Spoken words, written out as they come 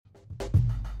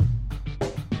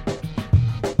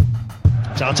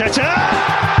Arteta!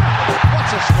 What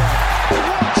a strike!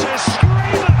 What a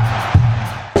screamer!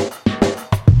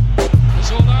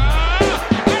 Zola!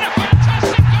 And a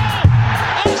fantastic goal!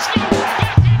 Arsenal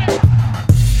back in it!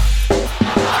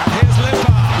 And here's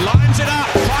Limpar, lines it up,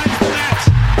 finds the net.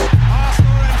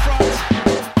 Arsenal in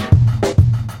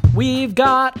front. We've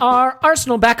got our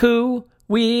Arsenal Baku.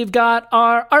 We've got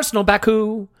our Arsenal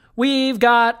Baku. We've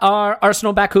got our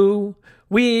Arsenal Baku.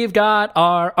 We've got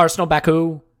our Arsenal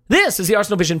Baku. This is the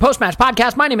Arsenal Vision Post-Match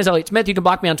Podcast. My name is Elliot Smith. You can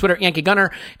block me on Twitter, Yankee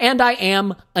Gunner, and I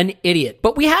am an idiot.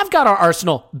 But we have got our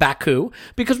Arsenal Baku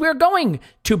because we are going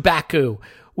to Baku.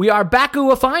 We are Baku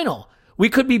a final. We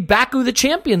could be Baku the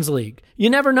Champions League. You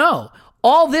never know.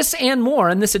 All this and more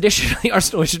in this edition of the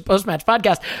Arsenal Vision Post-Match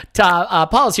Podcast.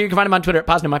 Paul is here. You can find him on Twitter at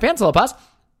Paz in my pants. Hello, Paz.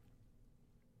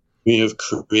 We have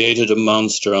created a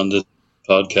monster on this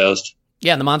podcast.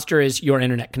 Yeah, and the monster is your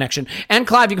internet connection. And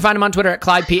Clive, you can find him on Twitter at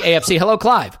ClivePAFC. Hello,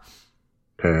 Clive.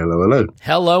 Hello, hello.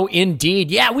 Hello,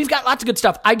 indeed. Yeah, we've got lots of good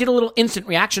stuff. I did a little instant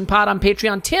reaction pod on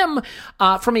Patreon. Tim,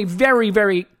 from a very,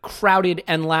 very crowded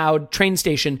and loud train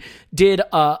station, did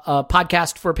a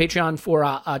podcast for Patreon for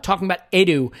talking about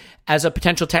Edu as a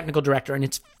potential technical director, and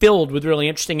it's filled with really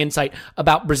interesting insight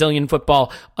about Brazilian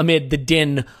football amid the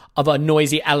din of a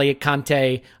noisy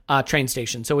Alicante train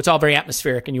station. So it's all very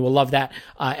atmospheric, and you will love that.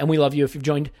 And we love you if you've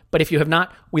joined. But if you have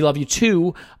not, we love you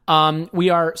too. We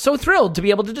are so thrilled to be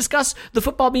able to discuss the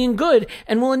football being good,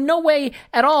 and will in no way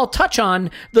at all touch on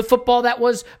the football that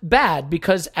was bad,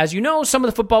 because, as you know, some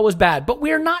of the football was bad. But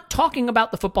we are not talking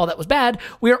about the football that was bad.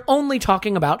 We are only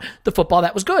talking about the football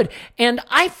that was good. And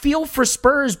I feel for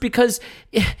Spurs because,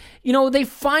 you know, they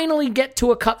finally get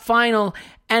to a cup final,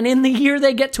 and in the year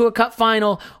they get to a cup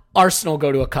final, Arsenal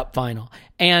go to a cup final.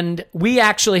 And we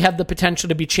actually have the potential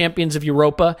to be champions of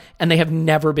Europa, and they have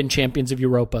never been champions of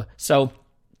Europa. So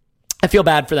I feel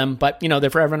bad for them, but, you know, they're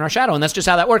forever in our shadow, and that's just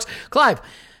how that works. Clive,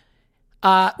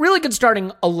 really good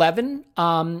starting 11.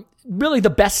 Really the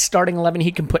best starting 11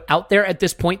 he can put out there at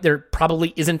this point. There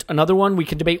probably isn't another one. We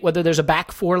can debate whether there's a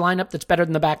back four lineup that's better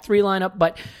than the back three lineup,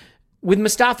 but with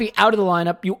Mustafi out of the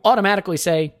lineup, you automatically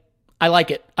say, I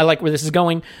like it. I like where this is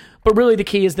going. But really the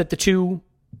key is that the two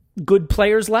good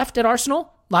players left at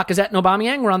Arsenal, Lacazette and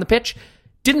Aubameyang, were on the pitch.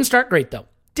 Didn't start great, though.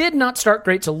 Did not start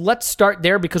great, so let's start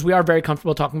there because we are very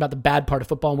comfortable talking about the bad part of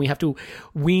football, and we have to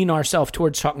wean ourselves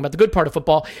towards talking about the good part of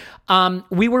football.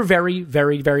 We were very,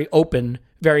 very, very open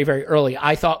very, very early.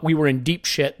 I thought we were in deep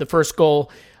shit. The first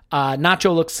goal,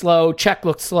 Nacho looked slow, Czech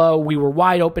looked slow, we were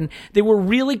wide open. They were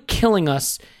really killing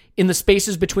us in the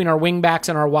spaces between our wing backs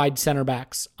and our wide center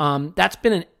backs. That's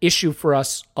been an issue for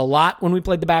us a lot when we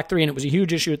played the back three, and it was a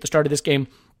huge issue at the start of this game,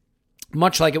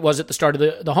 much like it was at the start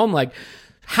of the home leg.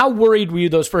 How worried were you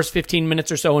those first 15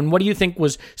 minutes or so, and what do you think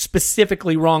was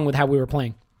specifically wrong with how we were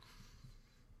playing?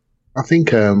 I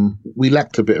think we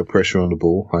lacked a bit of pressure on the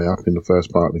ball high up in the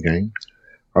first part of the game.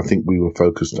 I think we were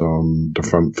focused on the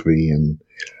front three and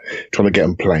trying to get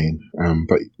them playing.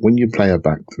 But when you play a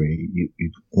back three,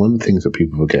 one of the things that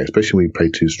people forget, especially when you play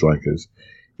two strikers,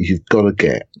 is you've got to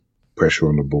get pressure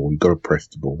on the ball. You've got to press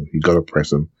the ball. You've got to press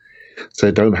them. So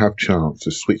they don't have chance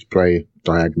to switch play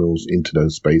diagonals into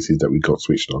those spaces that we got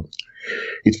switched on.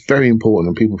 It's very important,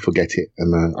 and people forget it.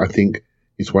 And I think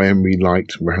it's why Emery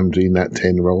liked Ramsey in that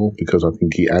 10 role, because I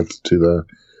think he adds to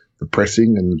the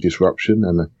pressing and the disruption,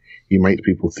 and he makes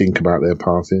people think about their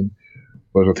passing.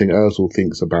 Whereas I think Ozil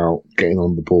thinks about getting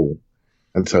on the ball.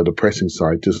 And so the pressing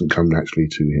side doesn't come naturally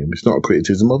to him. It's not a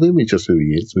criticism of him. It's just who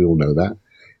he is. We all know that.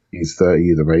 He's 30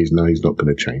 years of age now. He's not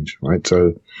going to change, right?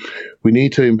 So we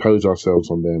need to impose ourselves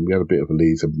on them. We had a bit of a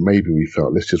lead, so maybe we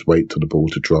felt, let's just wait till the ball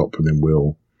to drop, and then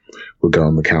we'll go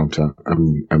on the counter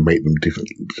and make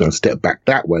them step back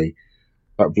that way.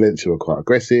 But Valencia were quite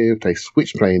aggressive. They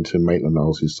switched play into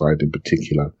Maitland-Niles' side in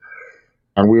particular.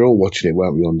 And we were all watching it,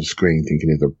 weren't we, on the screen, thinking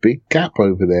there's a big gap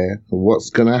over there. What's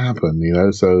going to happen, you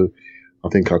know? So I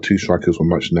think our two strikers were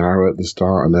much narrower at the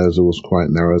start, and Ozil was quite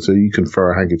narrow. So you can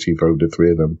throw a handkerchief over the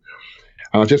three of them.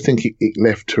 And I just think it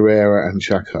left Torreira and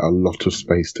Xhaka a lot of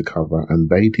space to cover, and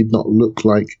they did not look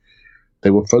like they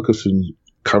were focused on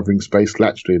covering space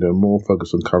laterally. They were more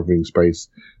focused on covering space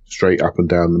straight up and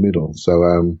down the middle.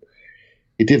 So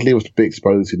it did leave us a bit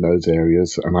exposed in those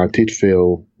areas, and I did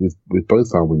feel with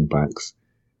both our wing backs,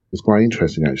 it's quite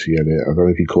interesting, actually, Elliot. I don't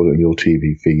know if you caught it on your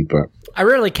TV feed, but I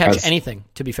rarely catch anything,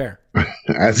 to be fair.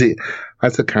 As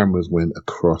the cameras went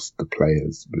across the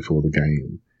players before the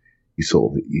game, you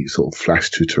sort of flash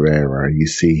to Torreira, and you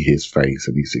see his face,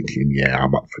 and he's thinking, "Yeah,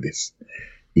 I'm up for this."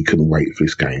 He couldn't wait for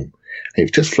this game. And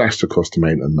it just flashed across to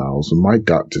Maitland-Niles, and my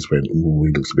gut just went, "Ooh,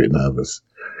 he looks a bit nervous."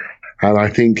 And I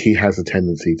think he has a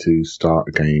tendency to start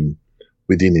a game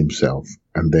within himself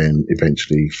and then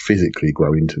eventually physically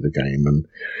grow into the game. And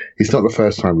it's not the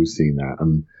first time we've seen that.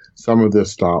 And some of the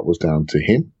start was down to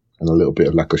him and a little bit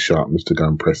of lack of sharpness to go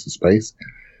and press the space.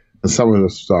 And some of the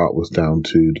start was down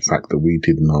to the fact that we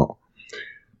did not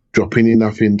drop in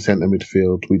enough in centre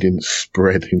midfield. We didn't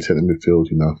spread in centre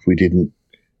midfield enough. We didn't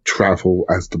travel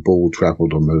as the ball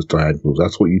travelled on those diagonals.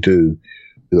 That's what you do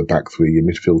with a back three. Your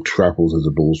midfield travels as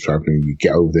the ball's travelling. You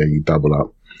get over there, you double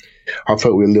up. I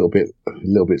felt we were a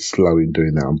little bit slow in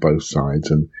doing that on both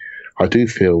sides. And I do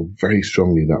feel very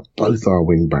strongly that both our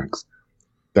wing backs,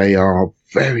 they are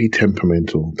very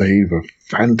temperamental. They're either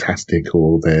fantastic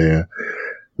or they're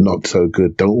not so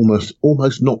good. They're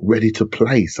almost not ready to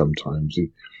play sometimes.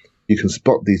 You can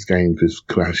spot these games with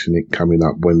Kalashnik coming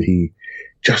up when he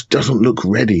just doesn't look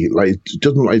ready. Like, it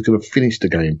doesn't look like he's going to finish the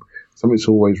game. Something's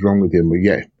always wrong with him. But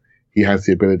yeah, he has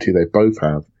the ability, they both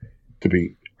have, to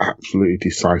be absolutely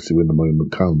decisive when the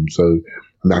moment comes. So,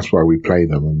 and that's why we play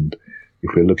them. And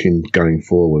if we're looking going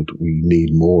forward, we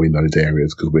need more in those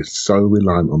areas because we're so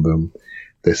reliant on them.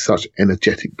 They're such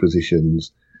energetic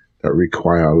positions that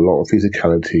require a lot of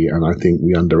physicality. And I think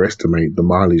we underestimate the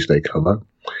mileage they cover,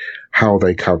 how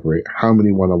they cover it, how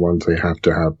many one-on-ones they have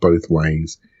to have both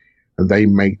ways. And they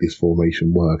make this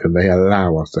formation work and they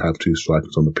allow us to have two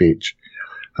strikers on the pitch.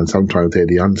 And sometimes they're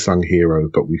the unsung heroes,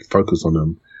 but we focus on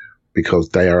them because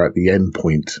they are at the end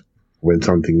point when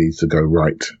something needs to go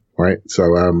right.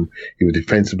 So, either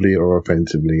defensively or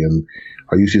offensively. And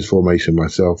I use this formation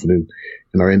myself. And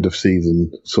in our end of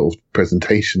season sort of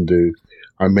presentation,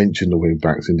 I mentioned the wing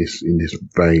backs in this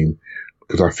vein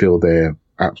because I feel they're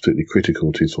absolutely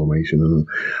critical to his formation. And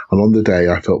on the day,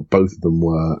 I felt both of them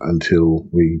were until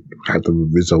we had the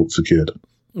result secured.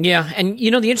 Yeah. And, the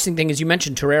interesting thing is you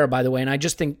mentioned Torreira, by the way, and I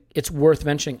just think it's worth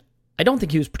mentioning. I don't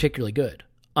think he was particularly good.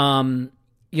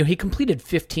 He completed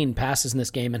 15 passes in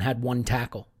this game and had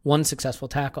one successful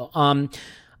tackle.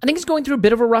 I think he's going through a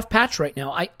bit of a rough patch right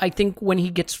now. I think when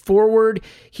he gets forward,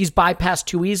 he's bypassed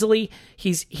too easily.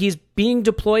 He's being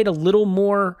deployed a little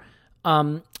more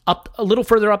a little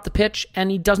further up the pitch,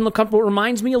 and he doesn't look comfortable. It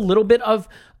reminds me a little bit of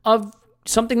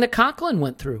something that Coughlin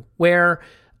went through, where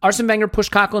Arsene Wenger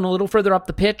pushed Coughlin a little further up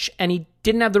the pitch, and he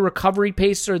didn't have the recovery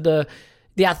pace or the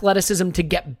athleticism to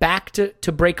get back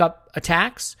to break up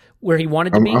attacks where he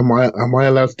wanted to be. Am I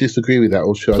allowed to disagree with that,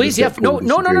 or should Please, I yeah, no,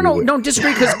 don't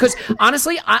disagree because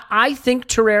honestly, I think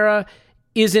Torreira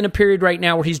is in a period right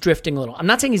now where he's drifting a little. I'm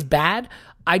not saying he's bad.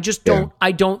 I just don't. Yeah.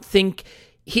 I don't think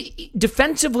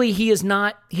defensively he is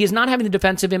not having the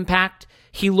defensive impact.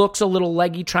 He looks a little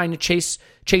leggy trying to chase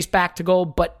back to goal,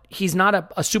 but he's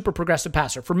not a super progressive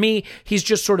passer. For me, he's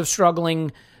just sort of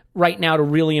struggling right now to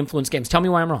really influence games. Tell me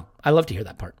why I'm wrong. I love to hear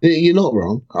that part. You're not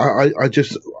wrong.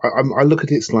 I look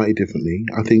at it slightly differently.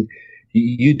 I think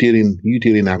you deal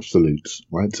in absolutes,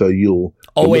 right? So you'll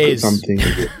look at something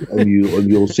and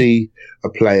you'll see a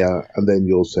player and then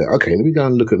you'll say, okay, let me go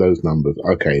and look at those numbers.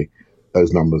 Okay,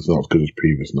 those numbers are not as good as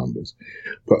previous numbers.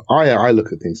 But I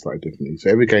look at things slightly differently. So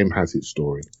every game has its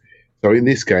story. So in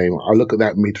this game, I look at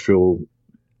that midfield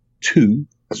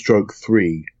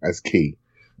 2/3 as key.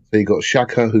 So you got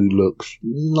Xhaka, who looks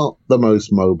not the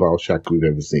most mobile Xhaka we've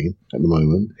ever seen at the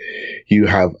moment. You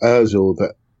have Ozil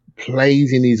that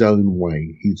plays in his own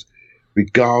way. He's,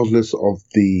 regardless of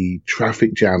the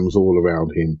traffic jams all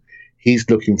around him, he's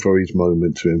looking for his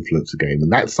moment to influence the game.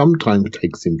 And that sometimes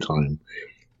takes him time.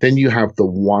 Then you have the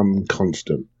one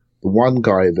constant, the one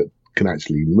guy that can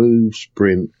actually move,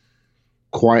 sprint,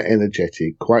 quite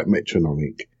energetic, quite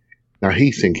metronomic. Now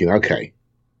he's thinking, okay,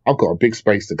 I've got a big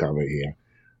space to cover here.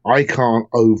 I can't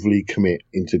overly commit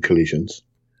into collisions.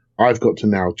 I've got to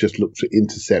now just look to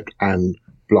intercept and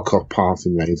block off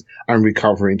passing lanes and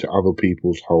recover into other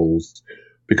people's holes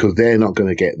because they're not going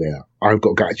to get there. I've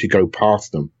got to actually go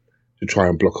past them to try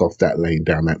and block off that lane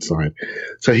down that side.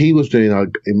 So he was doing,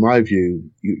 in my view,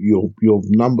 your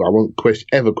number. I won't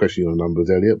ever question your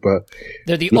numbers, Elliot, but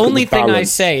they're the only thing I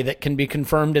say that can be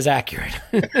confirmed as accurate.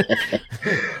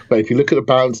 But if you look at the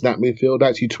balance in that midfield,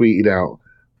 actually tweeted out,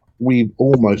 we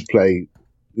almost play,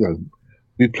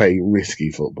 we play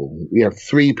risky football. We have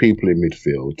 3 people in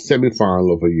midfield,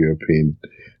 semi-final of a European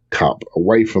Cup,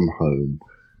 away from home,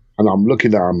 and I'm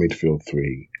looking at our midfield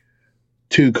 3.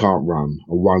 2 can't run,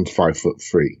 and 1's 5'3".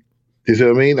 Do you see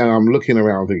what I mean? And I'm looking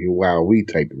around thinking, wow, we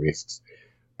take risks.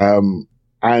 And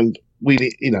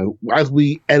we, as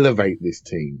we elevate this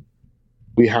team,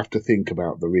 we have to think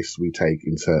about the risks we take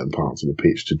in certain parts of the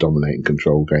pitch to dominate and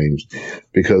control games,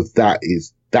 because that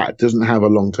doesn't have a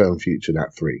long-term future,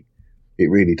 that 3. It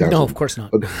really doesn't. No, of course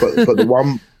not. But the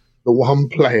one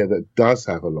player that does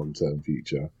have a long-term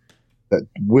future, that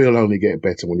will only get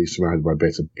better when he's surrounded by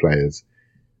better players,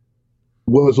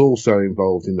 Was also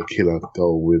involved in the killer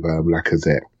goal with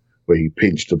Lacazette, where he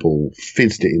pinched the ball,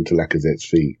 fizzed it into Lacazette's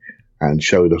feet, and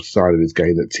showed a side of his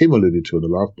game that Tim alluded to in the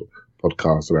last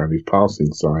podcast around his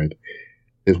passing side.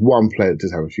 There's one player that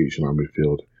does have a future in our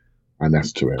midfield, and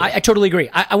that's Torreira. I totally agree.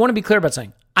 I want to be clear about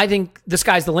something. I think the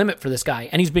sky's the limit for this guy,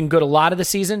 and he's been good a lot of the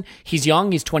season. He's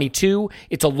young. He's 22.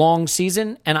 It's a long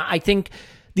season, and I think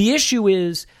the issue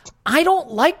is I don't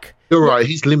like... You're right.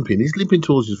 He's limping. He's limping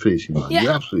towards his finishing line. Yeah,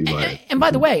 You're absolutely right. And by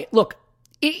the way, look,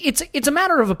 it's a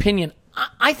matter of opinion.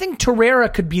 I think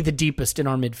Torreira could be the deepest in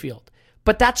our midfield,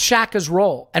 but that's Xhaka's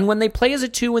role. And when they play as a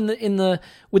two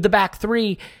with the back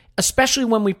three, especially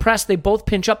when we press, they both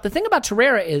pinch up. The thing about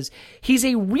Torreira is he's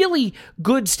a really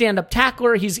good stand-up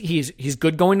tackler. He's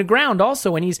good going to ground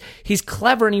also, and he's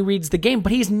clever and he reads the game,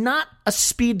 but he's not a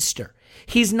speedster.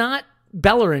 He's not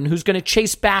Bellerin, who's going to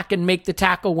chase back and make the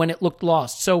tackle when it looked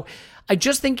lost. So I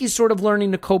just think he's sort of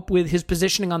learning to cope with his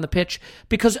positioning on the pitch,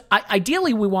 because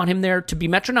ideally we want him there to be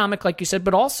metronomic, like you said,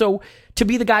 but also to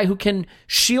be the guy who can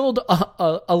shield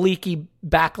a leaky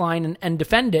back line and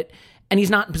defend it, and he's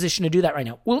not in position to do that right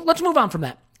now. Well, let's move on from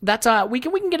that. That's we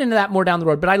can get into that more down the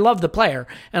road, but I love the player,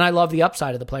 and I love the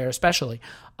upside of the player especially.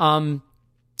 So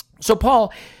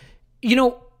Paul,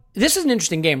 this is an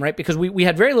interesting game, right? Because we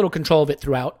had very little control of it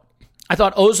throughout. I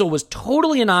thought Ozil was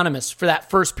totally anonymous for that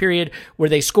first period where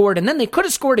they scored, and then they could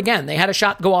have scored again. They had a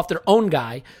shot go off their own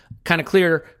guy, kind of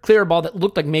clear ball that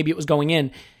looked like maybe it was going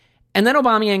in. And then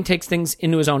Aubameyang takes things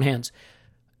into his own hands.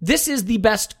 This is the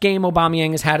best game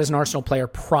Aubameyang has had as an Arsenal player,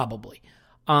 probably.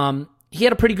 He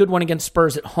had a pretty good one against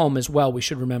Spurs at home as well, we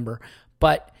should remember.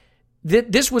 But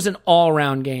this was an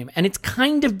all-around game, and it's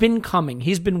kind of been coming.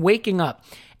 He's been waking up.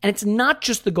 And it's not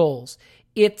just the goals.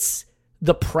 It's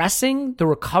the pressing, the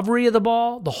recovery of the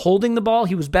ball, the holding the ball.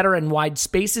 He was better in wide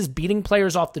spaces, beating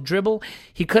players off the dribble.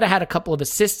 He could have had a couple of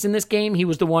assists in this game. He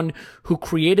was the one who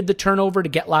created the turnover to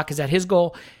get Lacazette his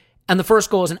goal. And the first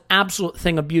goal is an absolute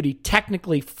thing of beauty,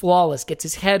 technically flawless, gets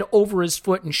his head over his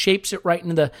foot and shapes it right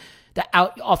into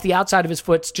off the outside of his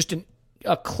foot. It's just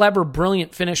a clever,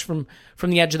 brilliant finish from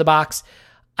the edge of the box.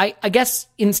 I guess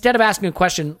instead of asking a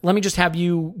question, let me just have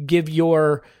you give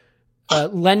your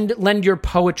lend your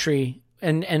poetry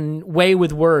and weigh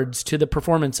with words to the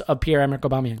performance of Pierre-Emerick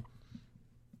Aubameyang.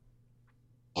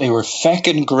 They were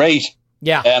feckin' great.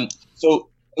 Yeah. So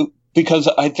because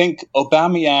I think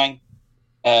Aubameyang,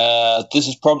 this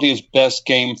is probably his best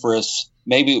game for us.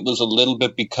 Maybe it was a little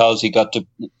bit because he got to,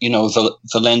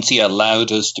 Valencia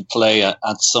allowed us to play at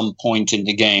some point in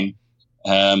the game.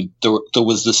 There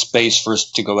was the space for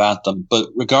us to go at them. But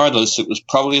regardless, it was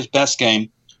probably his best game.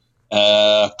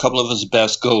 A couple of his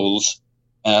best goals.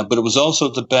 But it was also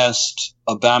the best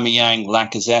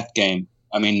Aubameyang-Lacazette game.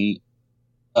 I mean,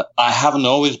 I haven't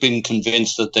always been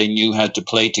convinced that they knew how to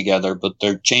play together, but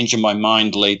they're changing my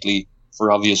mind lately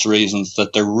for obvious reasons,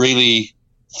 that they're really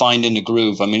finding a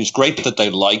groove. I mean, it's great that they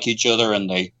like each other and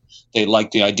they like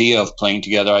the idea of playing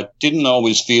together. I didn't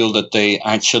always feel that they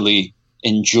actually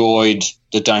enjoyed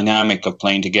the dynamic of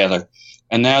playing together.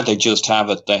 And now they just have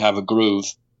it. They have a groove.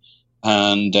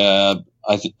 And I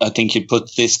think you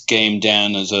put this game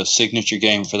down as a signature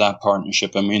game for that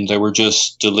partnership. I mean, they were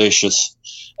just delicious.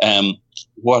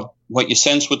 What you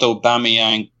sensed with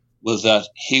Aubameyang was that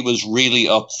he was really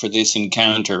up for this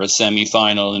encounter, a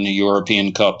semi-final in the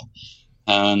European Cup.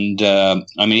 And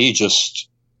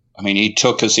he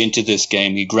took us into this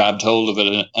game. He grabbed hold of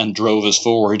it and drove us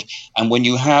forward. And when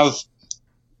you have,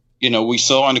 we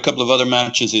saw in a couple of other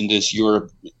matches in this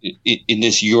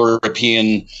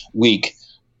European week,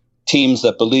 teams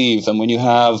that believe, and when you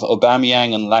have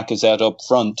Aubameyang and Lacazette up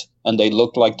front and they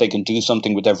look like they can do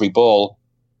something with every ball,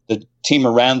 the team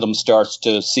around them starts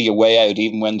to see a way out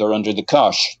even when they're under the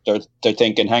cosh. They're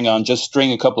thinking, hang on, just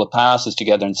string a couple of passes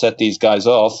together and set these guys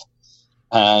off.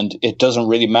 And it doesn't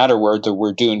really matter whether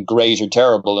we're doing great or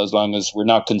terrible as long as we're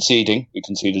not conceding. We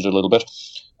conceded a little bit.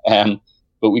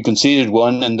 But we conceded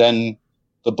one, and then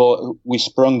we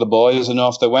sprung the boys and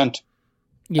off they went.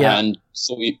 Yeah. And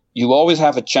so you always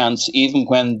have a chance, even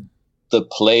when the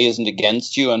play isn't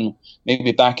against you. And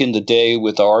maybe back in the day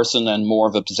with Arsenal and more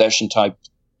of a possession type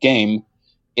game,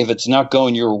 if it's not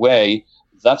going your way,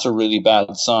 that's a really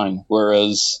bad sign.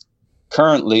 Whereas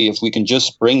currently, if we can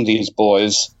just bring these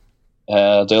boys,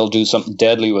 they'll do something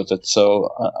deadly with it.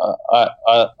 So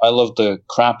I love the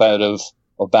crap out of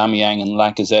Aubameyang and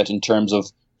Lacazette in terms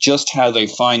of just how they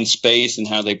find space and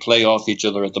how they play off each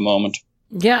other at the moment.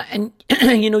 Yeah, and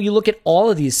you look at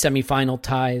all of these semifinal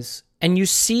ties, and you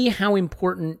see how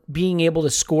important being able to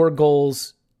score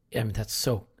goals. I mean, that's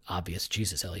so obvious.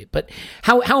 Jesus, Elliot. But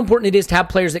how important it is to have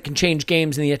players that can change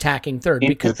games in the attacking third.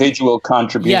 Individual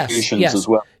contributions as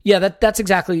well. Yeah, that's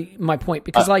exactly my point.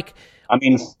 Because, I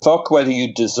mean, fuck whether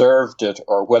you deserved it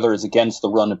or whether it's against the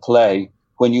run of play.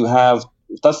 When you have,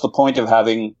 that's the point of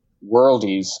having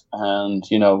worldies, and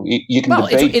you can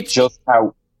debate just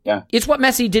how. Yeah, it's what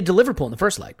Messi did to Liverpool in the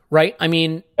first leg, right? I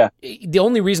mean, the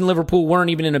only reason Liverpool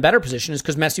weren't even in a better position is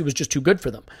because Messi was just too good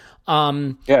for them.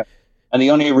 And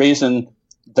the only reason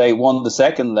they won the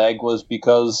second leg was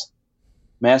because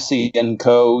Messi and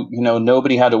co.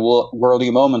 Nobody had a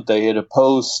worldy moment. They hit a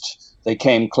post. They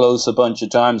came close a bunch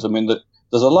of times. I mean,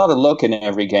 there's a lot of luck in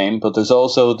every game, but there's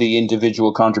also the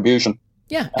individual contribution.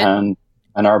 Yeah, and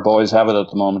our boys have it at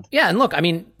the moment. Yeah, and look, I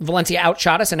mean, Valencia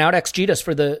outshot us and out XG'd us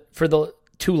for the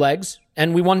 2 legs,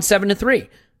 and we won 7-3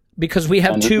 because we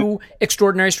have 2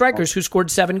 extraordinary strikers who scored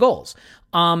 7 goals.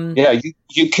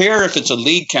 You care if it's a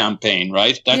league campaign,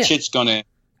 right? That shit's going to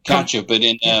catch you. But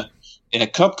in a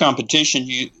cup competition,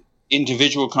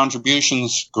 individual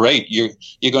contributions, great.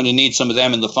 You're going to need some of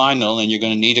them in the final, and you're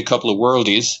going to need a couple of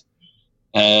worldies.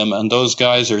 And those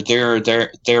guys are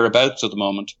thereabouts at the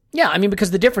moment. Yeah, I mean,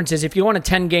 because the difference is if you want a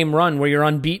 10-game run where you're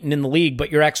unbeaten in the league,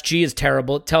 but your XG is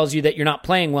terrible, it tells you that you're not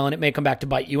playing well, and it may come back to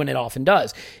bite you, and it often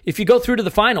does. If you go through to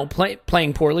the final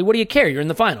playing poorly, what do you care? You're in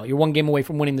the final. You're 1 game away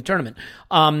from winning the tournament.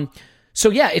 So,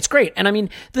 yeah, it's great. And, I mean,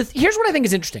 here's what I think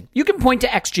is interesting. You can point to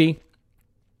XG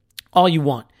all you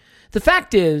want. The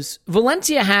fact is,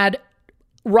 Valencia had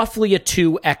roughly a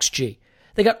 2 XG.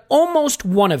 They got almost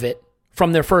 1 of it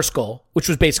from their first goal, which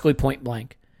was basically point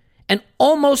blank, and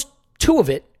almost 2 of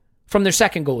it from their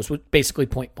second goal was basically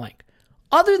point blank.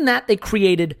 Other than that, they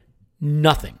created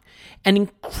nothing. And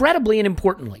incredibly and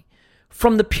importantly,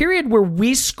 from the period where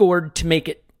we scored to make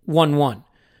it 1-1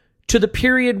 to the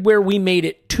period where we made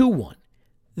it 2-1,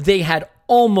 they had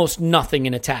almost nothing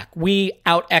in attack. We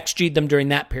out-XG'd them during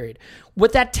that period.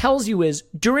 What that tells you is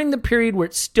during the period where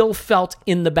it still felt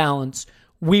in the balance,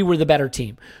 we were the better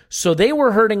team. So they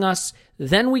were hurting us,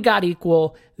 then we got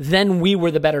equal, then we were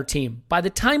the better team. By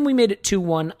the time we made it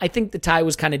 2-1, I think the tie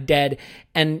was kind of dead,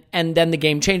 and then the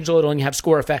game changed a little, and you have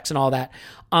score effects and all that.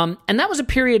 And that was a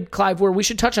period, Clive, where we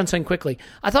should touch on something quickly.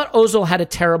 I thought Ozil had a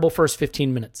terrible first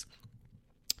 15 minutes.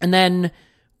 And then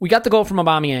we got the goal from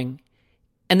Aubameyang,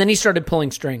 and then he started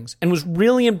pulling strings, and was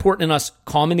really important in us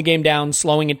calming the game down,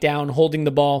 slowing it down, holding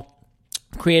the ball,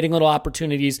 creating little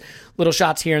opportunities, little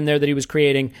shots here and there that he was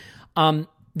creating.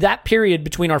 That period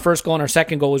between our first goal and our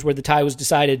second goal was where the tie was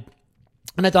decided.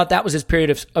 And I thought that was his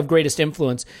period of greatest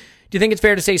influence. Do you think it's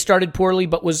fair to say he started poorly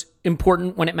but was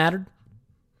important when it mattered?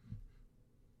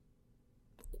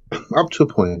 Up to a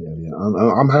point, yeah.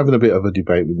 I'm having a bit of a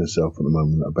debate with myself at the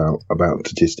moment about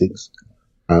statistics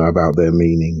and about their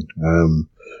meaning.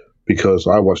 Because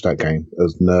I watched that game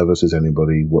as nervous as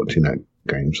anybody watching that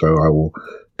game. So I will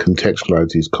contextualize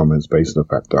these comments based on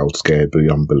the fact that I was scared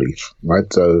beyond belief,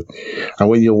 right? So, and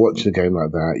when you're watching a game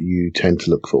like that, you tend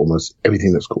to look for almost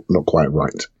everything that's not quite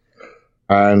right.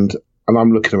 And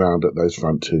I'm looking around at those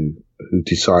front 2 who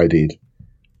decided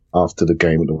after the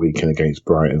game of the weekend against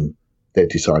Brighton, they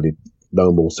decided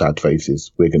no more sad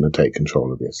faces. We're going to take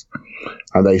control of this,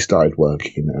 and they started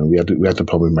working. And we had the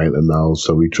problem with Maitland-Niles,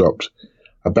 so we dropped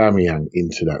Aubameyang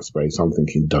into that space. I'm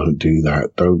thinking, don't do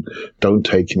that. Don't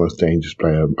take your most dangerous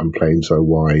player and play him so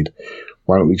wide.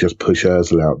 Why don't we just push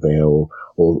Ozil out there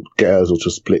or get Ozil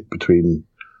to split between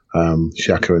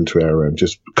Xhaka and Torreira and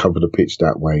just cover the pitch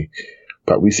that way?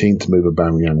 But we seem to move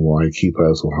Aubameyang wide, keep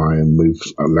Ozil high, and move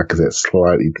Lacazette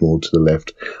slightly more to the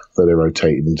left, so they're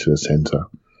rotating into the centre.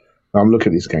 I'm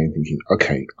looking at this game thinking,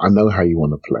 okay, I know how you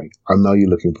want to play. I know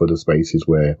you're looking for the spaces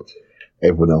where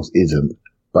everyone else isn't.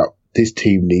 But this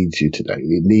team needs you today.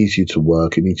 It needs you to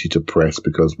work. It needs you to press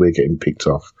because we're getting picked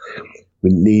off. We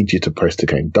need you to press the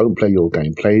game. Don't play your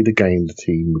game. Play the game the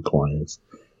team requires.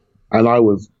 And I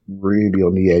was really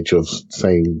on the edge of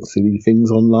saying silly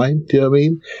things online. Do you know what I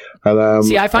mean? And,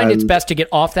 see, I find it's best to get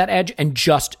off that edge and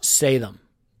just say them.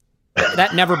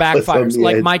 That never backfires.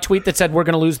 Like my tweet that said we're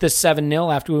going to lose this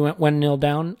 7-0 after we went 1-0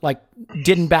 down, like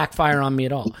didn't backfire on me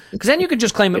at all. Because then you could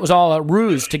just claim it was all a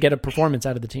ruse to get a performance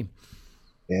out of the team.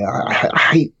 Yeah, I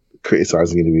hate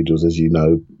criticizing individuals, as you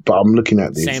know, but I'm looking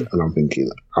at this and I'm thinking,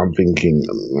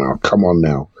 oh, come on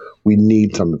now. We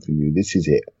need something from you. This is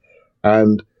it.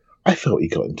 And I felt he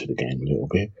got into the game a little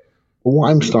bit. But what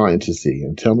I'm starting to see,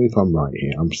 and tell me if I'm right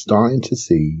here, I'm starting to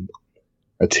see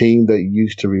a team that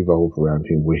used to revolve around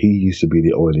him, where he used to be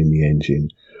the oil in the engine.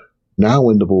 Now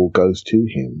when the ball goes to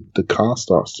him, the car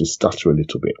starts to stutter a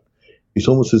little bit. It's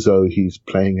almost as though he's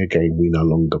playing a game we no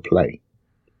longer play.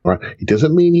 Right? It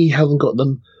doesn't mean he hasn't got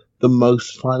the the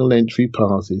most final entry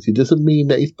passes. It doesn't mean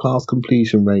that his pass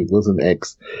completion rate was an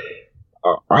X.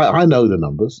 I know the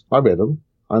numbers. I read them.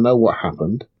 I know what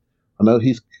happened. I know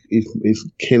his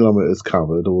kilometers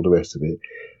covered, all the rest of it.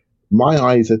 My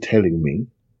eyes are telling me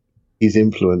his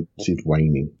influence is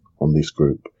waning on this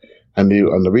group. And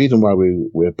the reason why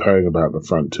we're purring about the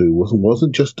front two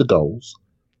wasn't just the goals.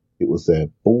 It was their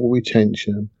ball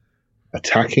retention,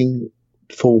 attacking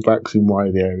fullbacks in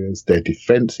wide areas, their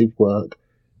defensive work,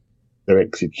 their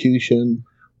execution,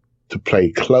 to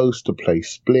play close, to play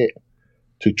split,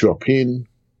 to drop in.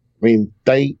 I mean,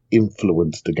 they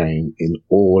influence the game in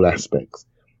all aspects.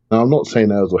 Now, I'm not saying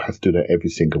Ozil has to do that every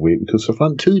single week, because the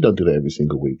front two don't do that every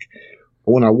single week.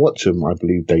 But when I watch them, I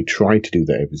believe they try to do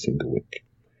that every single week.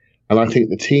 And I think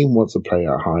the team wants to play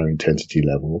at a higher intensity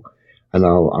level. And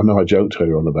I know I joked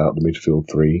earlier on about the midfield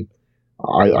three.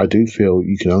 I do feel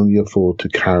you can only afford to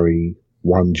carry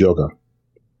one jogger,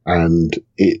 and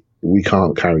we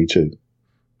can't carry two.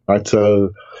 Right?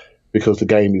 So, because the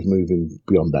game is moving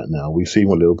beyond that now. We've seen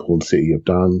what Liverpool and City have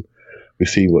done. We've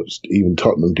seen what even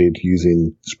Tottenham did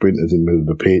using sprinters in the middle of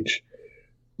the pitch.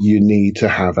 You need to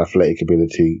have athletic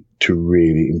ability to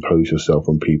really impose yourself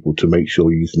on people to make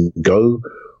sure you can go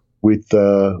with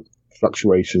the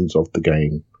fluctuations of the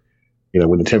game. You know,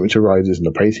 when the temperature rises and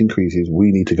the pace increases,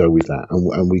 we need to go with that,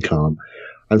 and we can't.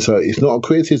 And so it's not a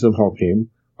criticism of him.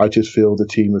 I just feel the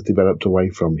team has developed away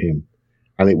from him,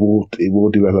 and it will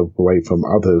develop away from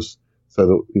others. So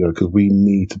that, you know, because we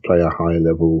need to play a higher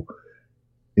level,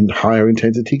 in higher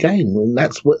intensity game, and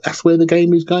that's where the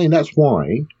game is going. That's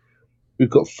why we've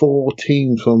got 4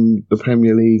 teams from the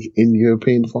Premier League in the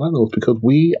European finals, because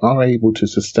we are able to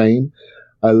sustain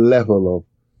a level of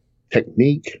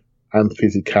technique and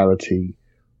physicality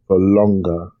for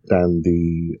longer than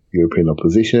the European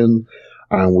opposition,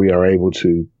 and we are able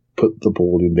to put the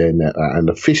ball in their net at an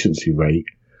efficiency rate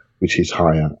which is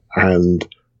higher, and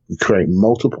create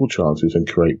multiple chances and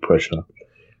create pressure.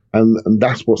 And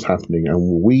that's what's happening.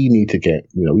 And we need to get,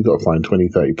 you know, we've got to find 20,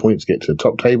 30 points, get to the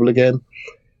top table again.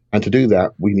 And to do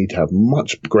that, we need to have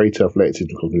much greater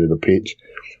athleticism in the pitch,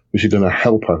 which is going to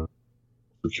help us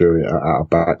secure it at our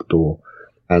back door.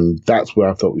 And that's where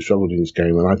I thought we struggled in this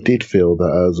game. And I did feel that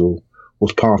Ozil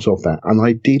was part of that. And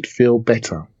I did feel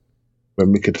better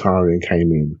when Mkhitaryan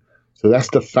came in. So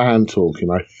that's the fan talking.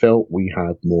 I felt we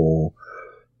had more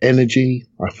energy.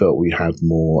 I felt we had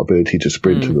more ability to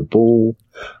sprint to the ball.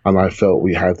 And I felt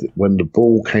we had, when the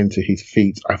ball came to his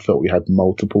feet, I felt we had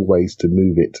multiple ways to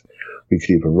move it. We could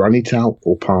either run it out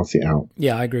or pass it out.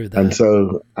 Yeah, I agree with that. And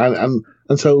so,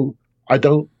 and so I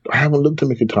haven't looked at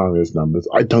Mkhitaryan's numbers.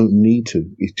 I don't need to.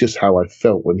 It's just how I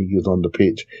felt when he was on the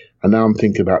pitch. And now I'm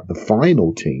thinking about the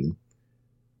final team,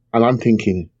 and I'm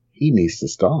thinking he needs to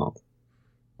start.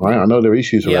 Right? I know there are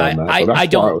issues around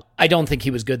that. I don't think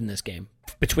he was good in this game,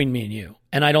 between me and you.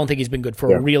 And I don't think he's been good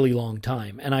for a really long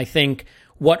time. And I think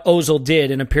what Ozil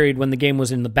did in a period when the game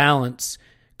was in the balance,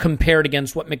 compared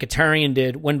against what Mkhitaryan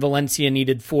did when Valencia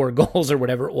needed 4 goals or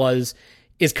whatever it was,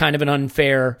 is kind of an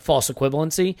unfair false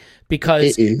equivalency,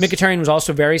 because Mkhitaryan was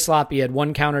also very sloppy. He had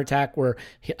one counterattack where,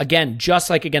 again,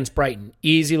 just like against Brighton,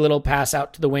 easy little pass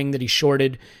out to the wing that he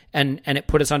shorted, and it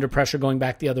put us under pressure going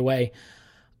back the other way.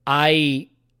 I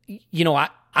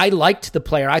liked the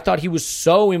player. I thought he was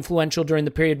so influential during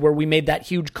the period where we made that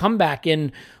huge comeback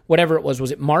in whatever it was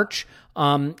it March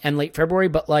and late February?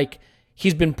 But like,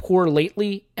 he's been poor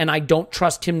lately, and I don't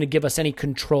trust him to give us any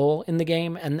control in the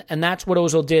game. And that's what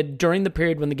Ozil did during the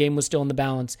period when the game was still in the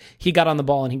balance. He got on the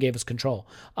ball and he gave us control.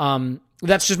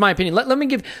 That's just my opinion. Let me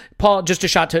give Paul just a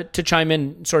shot to chime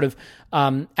in, sort of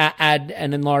add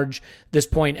and enlarge this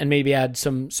point, and maybe add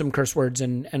some curse words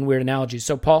and weird analogies.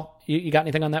 So, Paul, you got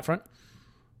anything on that front?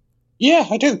 Yeah,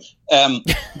 I do.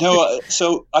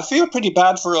 So I feel pretty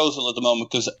bad for Ozil at the moment,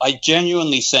 because I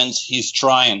genuinely sense he's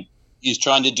trying. He's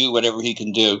trying to do whatever he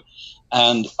can do.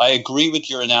 And I agree with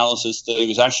your analysis that it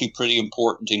was actually pretty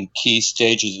important in key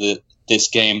stages of this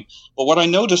game. But what I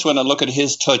notice when I look at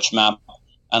his touch map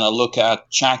and I look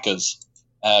at Xhaka's,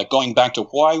 going back to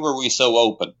why were we so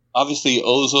open? Obviously,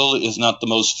 Ozil is not the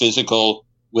most physical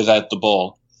without the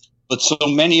ball, but so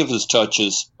many of his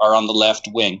touches are on the left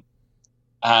wing.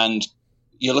 And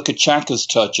you look at Xhaka's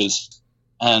touches,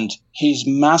 and he's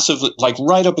massive, like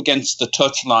right up against the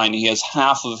touch line. He has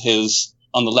half of his,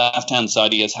 on the left-hand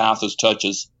side, he has half his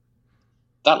touches.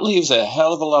 That leaves a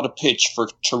hell of a lot of pitch for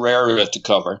Torreira to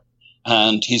cover.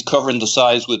 And he's covering the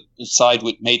side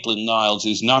with Maitland-Niles,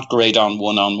 who's not great on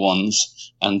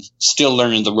one-on-ones and still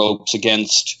learning the ropes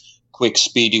against quick,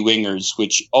 speedy wingers,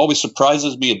 which always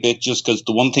surprises me a bit, just because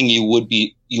the one thing you would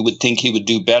think he would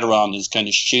do better on is kind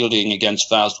of shielding against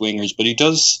fast wingers, but he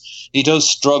does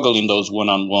struggle in those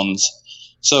one-on-ones.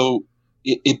 So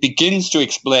it begins to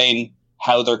explain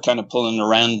how they're kind of pulling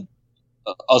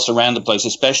us around the place,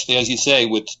 especially, as you say,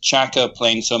 with Xhaka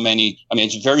playing so many. I mean,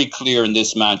 it's very clear in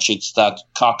this match, it's that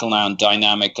Coquelin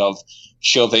dynamic of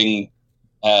shoving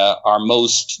our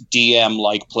most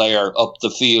DM-like player up the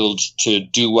field to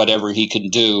do whatever he can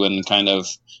do and kind of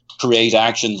create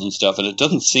actions and stuff, and it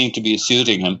doesn't seem to be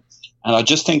suiting him. And I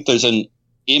just think there's an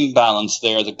imbalance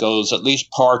there that goes at least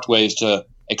part ways to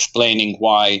explaining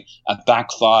why a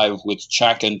back five with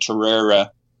Xhaka and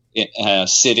Torreira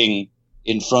sitting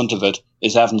in front of it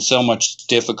is having so much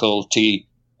difficulty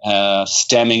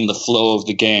stemming the flow of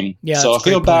the game. Yeah, so I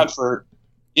feel bad for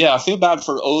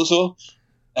Ozil.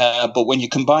 But when you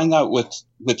combine that with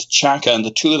Xhaka and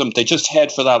the two of them, they just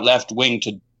head for that left wing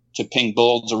to ping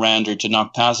balls around or to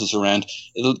knock passes around.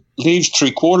 It leaves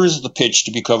 3/4 of the pitch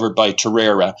to be covered by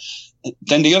Torreira.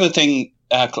 Then the other thing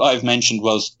Clive mentioned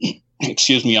was,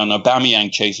 excuse me, on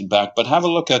Aubameyang chasing back. But have a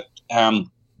look at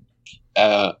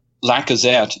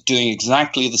Lacazette doing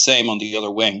exactly the same on the other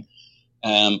wing.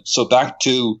 So back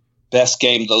to best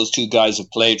game those two guys have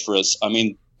played for us. I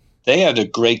mean, they had a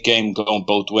great game going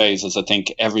both ways, as I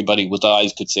think everybody with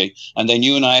eyes could see. And then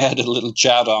you and I had a little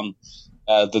chat on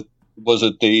the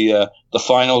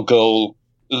final goal,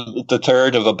 the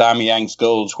third of Aubameyang's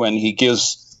goals, when he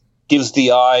gives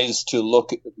the eyes to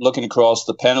looking across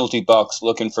the penalty box,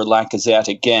 looking for Lacazette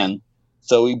again.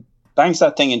 So he bangs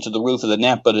that thing into the roof of the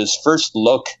net, but his first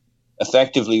look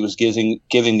effectively was giving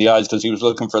the eyes because he was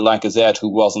looking for Lacazette, who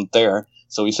wasn't there.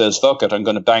 So he says, fuck it, I'm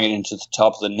going to bang it into the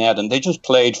top of the net. And they just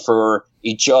played for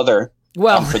each other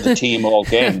and for the team all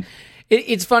game.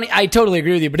 It's funny. I totally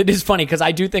agree with you, but it is funny because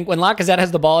I do think when Lacazette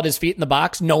has the ball at his feet in the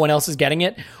box, no one else is getting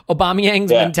it. Aubameyang's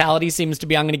mentality seems to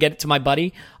be, I'm going to get it to my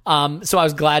buddy. So I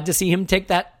was glad to see him take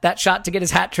that shot to get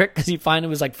his hat trick because he finally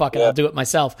was like, fuck it, I'll do it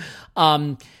myself.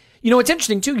 It's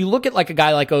interesting too. You look at like a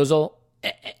guy like Ozil,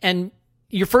 and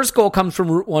your first goal comes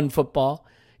from Route 1 football.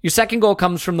 Your second goal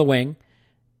comes from the wing.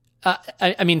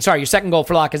 Your second goal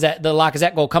for Lacazette, the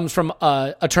Lacazette goal comes from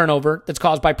a turnover that's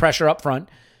caused by pressure up front.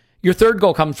 Your third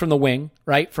goal comes from the wing,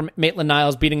 right? From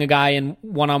Maitland-Niles beating a guy in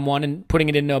one-on-one and putting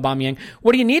it into Aubameyang.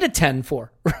 What do you need a 10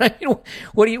 for, right?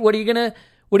 What are you gonna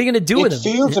do with him? It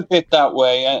feels a bit that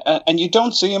way, and you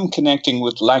don't see him connecting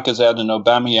with Lacazette and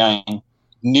Aubameyang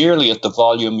nearly at the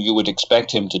volume you would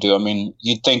expect him to do. I mean,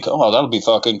 you'd think, oh, that'll be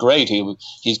fucking great.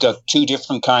 He's got two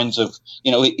different kinds of,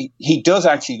 he does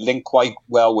actually link quite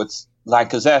well with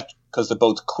Lacazette because they're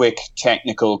both quick,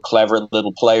 technical, clever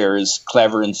little players,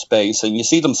 clever in space. And you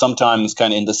see them sometimes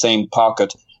kind of in the same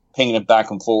pocket, pinging it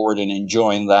back and forward and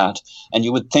enjoying that. And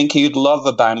you would think he'd love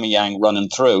Aubameyang running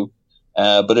through.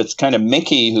 But it's kind of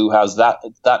Mickey who has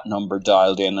that number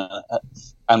dialed in.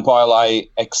 And while I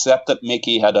accept that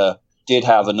Mickey did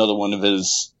have another one of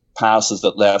his passes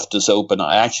that left us open,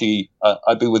 I'd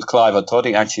be with Clive. I thought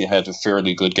he actually had a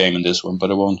fairly good game in this one,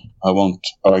 but I won't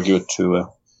argue it to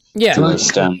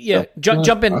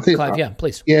jump in, Clive.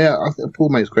 Please. Yeah, I think Paul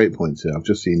makes great points here. I've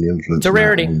just seen the influence. It's a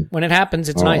rarity. When it happens,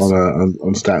 it's nice.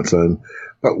 On Stat Zone.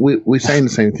 But we're saying the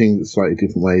same thing slightly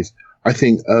different ways. I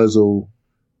think Ozil,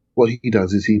 what he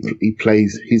does is he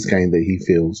plays his game that he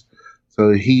feels.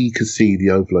 So he could see the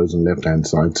overloads on the left-hand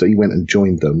side, so he went and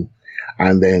joined them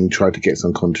and then tried to get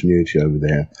some continuity over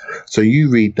there. So you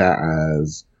read that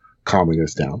as calming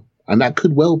us down. And that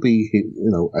could well be,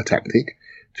 a tactic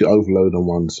to overload on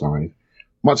one side.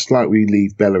 Much like we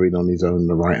leave Bellerin on his own on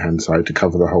the right-hand side to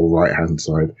cover the whole right-hand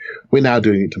side. We're now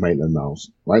doing it to Maitland-Niles,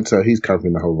 right? So he's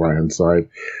covering the whole right-hand side,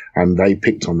 and they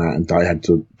picked on that and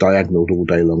diagonaled all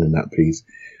day long in that piece.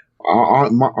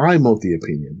 I'm of the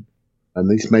opinion, and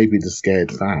this may be the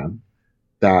scared fan,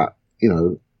 that,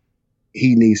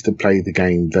 he needs to play the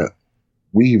game that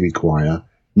we require,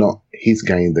 not his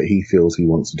game that he feels he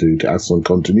wants to do to add some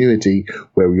continuity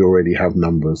where we already have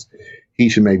numbers. He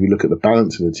should maybe look at the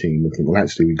balance of the team and think, well,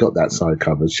 actually, we got that side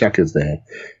covered. Xhaka's there.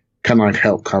 Can I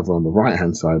help cover on the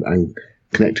right-hand side and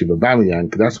connect with Aubameyang?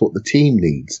 Because that's what the team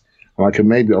needs. And I can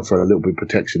maybe offer a little bit of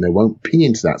protection. They won't ping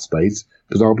into that space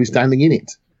because I'll be standing in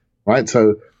it, right?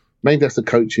 So maybe that's the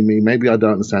coach in me. Maybe I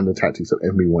don't understand the tactics that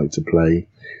Emery wanted to play.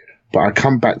 But I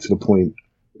come back to the point,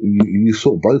 you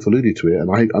sort of both alluded to it,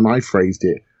 and I phrased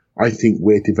it, I think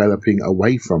we're developing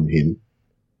away from him.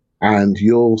 And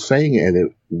you're saying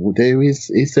it, Elliot,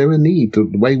 is there a need? The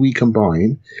way we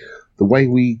combine, the way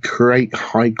we create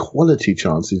high quality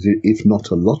chances, if not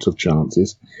a lot of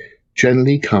chances,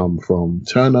 generally come from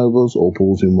turnovers or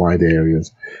balls in wide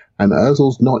areas. And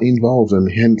Ozil's not involved, and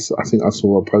hence I think I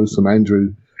saw a post from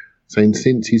Andrew saying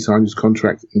since he signed his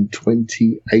contract in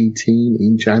 2018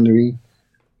 in January,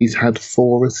 he's had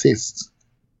 4 assists.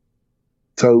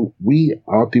 So we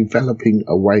are developing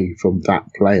away from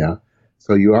that player.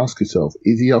 So you ask yourself,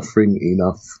 is he offering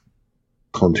enough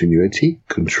continuity,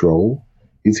 control?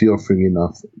 Is he offering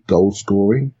enough goal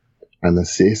scoring and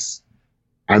assists?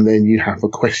 And then you have a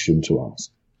question to ask.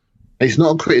 It's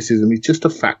not a criticism, it's just a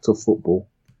fact of football.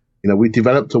 You know, we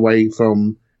developed away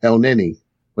from El Neni.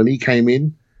 When he came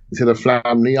in, instead of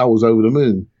Flamini, I was over the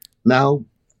moon. Now,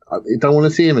 I don't want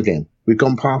to see him again. We've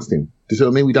gone past him. Do you see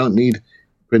what I mean? We don't need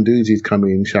Guendouzi's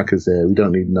coming in, Xhaka's there. We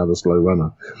don't need another slow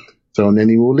runner. So El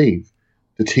Neni will leave.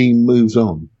 The team moves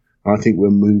on. I think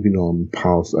we're moving on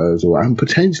past Ozil and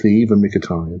potentially even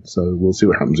Mkhitaryan. So we'll see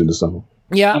what happens in the summer.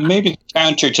 Yeah. And maybe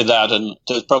counter to that, and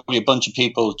there's probably a bunch of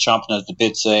people chomping at the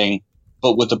bit saying,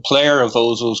 but with a player of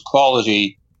Ozil's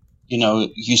quality, you know,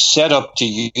 you set up to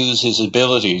use his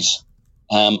abilities.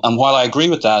 And while I agree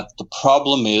with that, the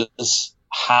problem is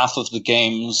half of the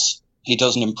games he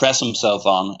doesn't impress himself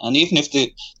on. And even if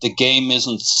the game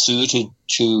isn't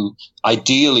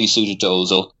ideally suited to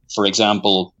Ozil, for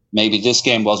example, maybe this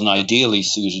game wasn't ideally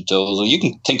suited to Ozil, you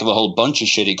can think of a whole bunch of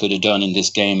shit he could have done in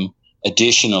this game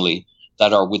additionally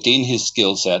that are within his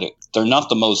skill set. They're not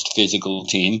the most physical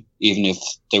team, even if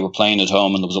they were playing at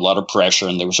home and there was a lot of pressure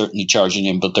and they were certainly charging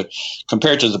in. But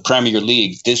compared to the Premier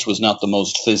League, this was not the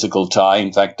most physical tie.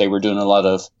 In fact, they were doing a lot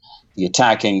of the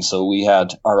attacking, so we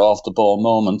had our off-the-ball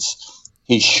moments.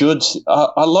 He should...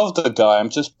 I love the guy. I'm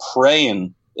just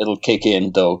praying it'll kick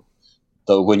in, though.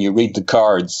 Though when you read the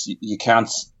cards, you can't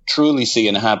truly see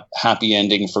a happy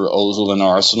ending for Ozil and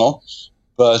Arsenal.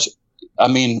 But... I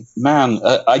mean, man,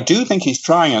 I do think he's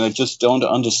trying, and I just don't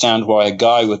understand why a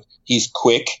guy he's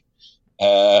quick,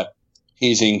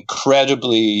 he's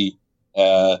incredibly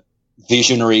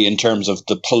visionary in terms of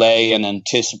the play and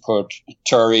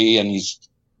anticipatory, and he's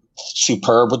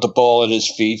superb with the ball at his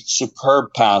feet,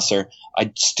 superb passer.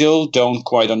 I still don't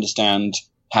quite understand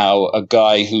how a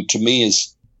guy who, to me,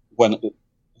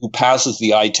 who passes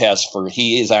the eye test for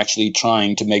he is actually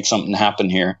trying to make something happen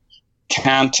here,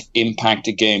 can't impact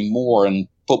a game more and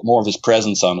put more of his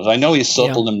presence on it. I know he's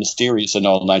subtle and mysterious and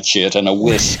all that shit and a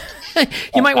wisp.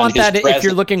 You might want that if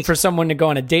you're looking for someone to go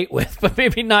on a date with, but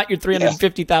maybe not your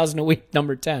 $350,000 a week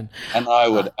number 10. And I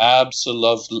would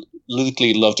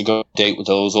absolutely love to go on a date with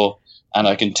Ozil, and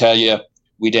I can tell you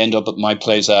we'd end up at my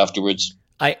place afterwards.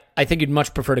 I think you'd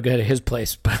much prefer to go to his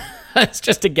place, but it's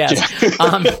just a guess.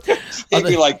 He'd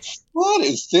be like, what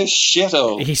is this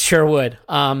shit-o? He sure would.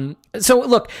 So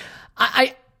look,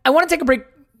 I want to take a break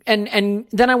and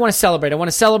then I want to celebrate. I want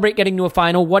to celebrate getting to a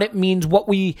final, what it means, what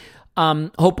we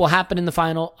hope will happen in the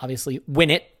final. Obviously,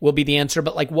 win it will be the answer,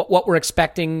 but like what we're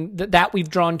expecting, that we've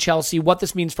drawn Chelsea, what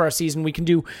this means for our season. We can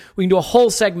do a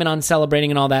whole segment on celebrating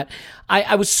and all that.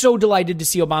 I was so delighted to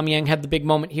see Aubameyang have the big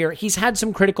moment here. He's had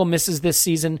some critical misses this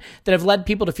season that have led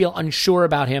people to feel unsure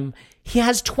about him. He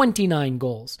has 29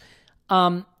 goals.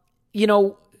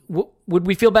 Would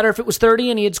we feel better if it was 30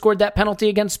 and he had scored that penalty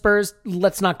against Spurs?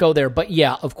 Let's not go there. But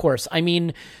yeah, of course. I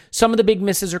mean, some of the big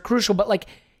misses are crucial, but like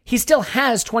he still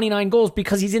has 29 goals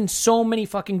because he's in so many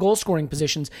fucking goal scoring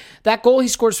positions. That goal he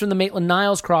scores from the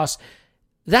Maitland-Niles cross,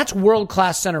 that's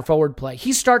world-class center forward play.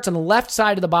 He starts on the left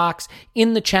side of the box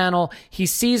in the channel. He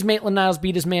sees Maitland-Niles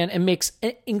beat his man and makes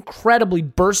an incredibly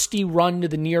bursty run to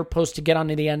the near post to get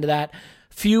onto the end of that.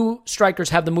 Few strikers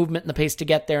have the movement and the pace to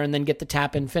get there and then get the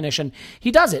tap in finish, and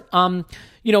he does it. And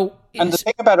the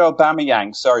thing about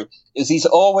Aubameyang, is he's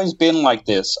always been like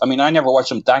this. I mean, I never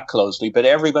watched him that closely, but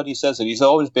everybody says it. He's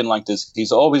always been like this.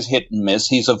 He's always hit and miss.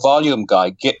 He's a volume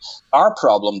guy. Our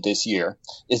problem this year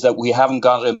is that we haven't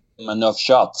got him enough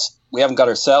shots. We haven't got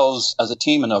ourselves as a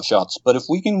team enough shots. But if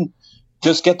we can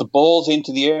just get the balls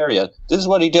into the area, this is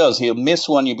what he does. He'll miss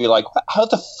one. You'll be like, how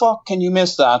the fuck can you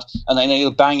miss that? And then he'll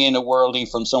bang in a worldie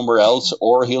from somewhere else,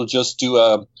 or he'll just do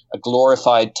a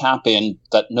glorified tap in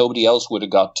that nobody else would have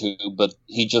got to, but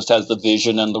he just has the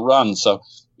vision and the run. So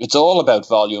it's all about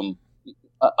volume.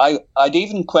 I'd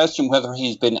even question whether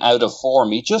he's been out of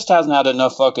form. He just hasn't had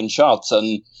enough fucking shots,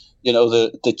 and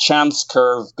the chance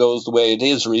curve goes the way it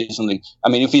is recently. I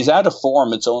mean, if he's out of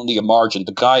form, it's only a margin.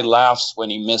 The guy laughs when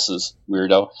he misses,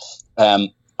 weirdo.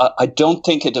 I don't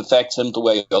think it affects him the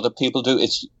way other people do.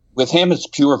 With him, it's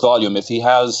pure volume. If he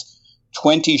has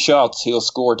 20 shots, he'll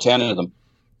score 10 of them.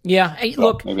 Yeah,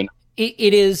 look,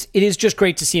 it is just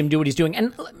great to see him do what he's doing.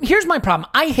 And here's my problem.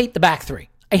 I hate the back three.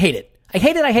 I hate it.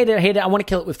 I want to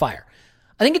kill it with fire.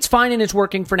 I think it's fine and it's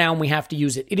working for now and we have to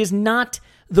use it. It is not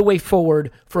the way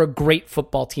forward for a great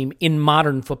football team in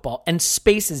modern football. And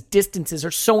spaces, distances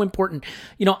are so important.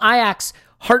 Ajax,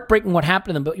 heartbreaking what happened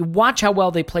to them, but you watch how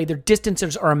well they play. Their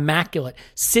distances are immaculate.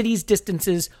 City's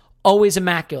distances, always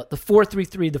immaculate. The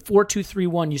 4-3-3, the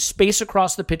 4-2-3-1, you space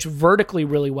across the pitch vertically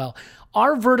really well.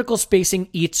 Our vertical spacing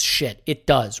eats shit. It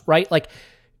does, right? Like,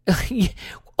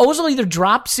 Ozil either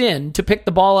drops in to pick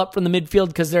the ball up from the midfield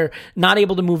because they're not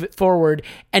able to move it forward,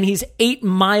 and he's 8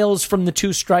 miles from the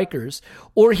two strikers,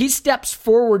 or he steps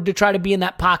forward to try to be in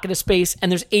that pocket of space,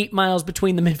 and there's 8 miles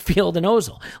between the midfield and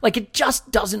Ozil. Like, it just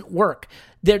doesn't work.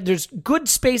 There's good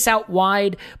space out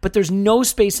wide, but there's no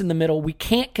space in the middle. We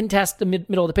can't contest the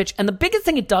middle of the pitch. And the biggest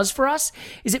thing it does for us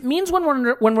is it means when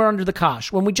we're under the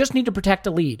cosh, when we just need to protect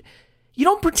a lead, you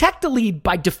don't protect a lead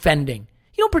by defending.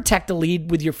 You don't protect a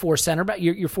lead with your four center back,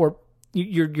 your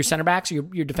center backs, or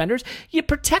your defenders. You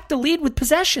protect a lead with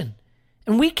possession,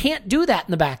 and we can't do that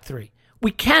in the back three.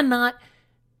 We cannot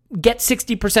get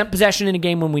 60% possession in a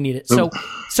game when we need it. So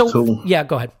yeah,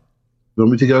 go ahead. You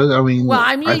want me to go?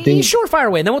 I think sure, fire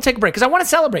away, and then we'll take a break because I want to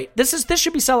celebrate. This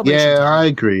should be celebration. Yeah, time. I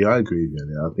agree. I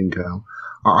think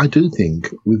I do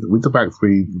think with the back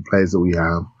three players that we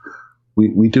have,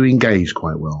 we do engage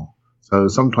quite well. So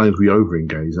sometimes we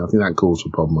over-engage, and I think that causes a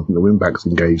problem. I think the wing-backs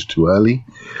engaged too early.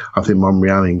 I think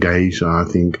Monreal engaged, and I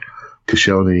think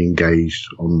Koscielny engaged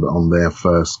on their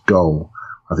first goal.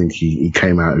 I think he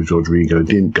came out of Rodrigo,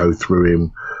 didn't go through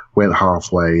him, went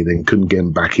halfway, then couldn't get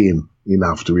him back in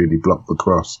enough to really block the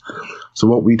cross. So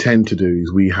what we tend to do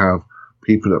is we have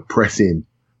people that press in.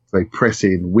 They press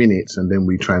in, win it, and then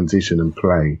we transition and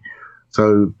play.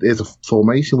 So there's a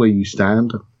formation where you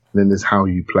stand, and then there's how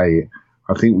you play it.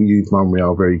 I think we use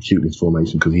Monreal very cute in this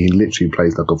formation because he literally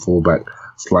plays like a fullback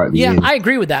slightly in. Yeah, I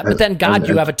agree with that. But then,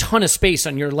 you have a ton of space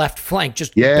on your left flank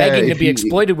just begging to be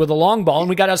exploited with a long ball, and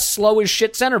we got a slow as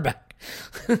shit center back.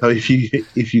 So if you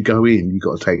go in, you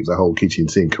got to take the whole kitchen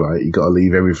sink, right? You got to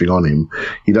leave everything on him.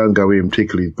 You don't go in,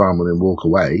 tickle his bum, and then walk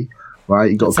away,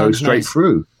 right? You got to go straight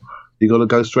through. You got to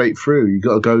go straight through. You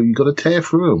got to tear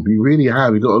through him. You really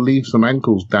have. You got to leave some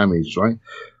ankles damaged, right?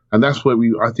 And that's where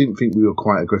I didn't think we were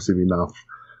quite aggressive enough.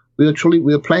 We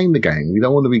were playing the game. We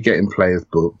don't want to be getting players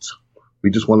booked. We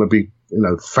just want to be,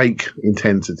 fake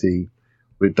intensity.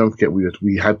 But don't forget,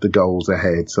 we had the goals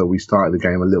ahead, so we started the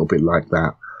game a little bit like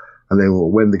that. And then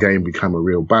when the game became a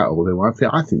real battle, then I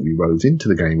think we rose into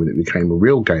the game when it became a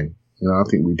real game. I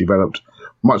think we developed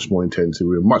much more intensity.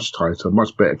 We were much tighter,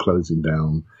 much better closing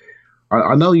down.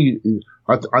 I know you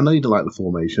don't like the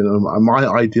formation. My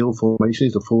ideal formation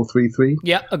is a 4-3-3.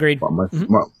 Yeah, agreed. But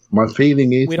my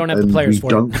feeling is we don't have the players for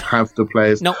it. We don't have the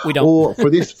players. No, we don't. Or for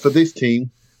this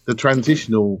team, the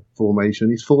transitional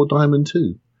formation is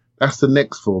 4-2. That's the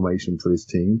next formation for this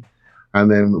team.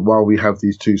 And then while we have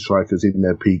these two strikers in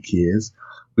their peak years,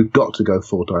 we've got to go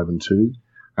 4-2.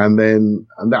 And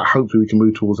that hopefully we can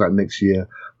move towards that next year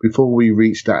before we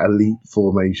reach that elite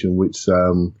formation, which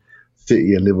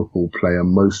City and Liverpool play,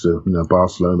 and most of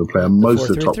Barcelona play, and most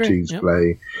of the top teams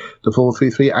play the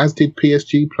 4-3-3, as did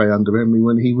PSG play under Emery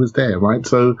when he was there, right?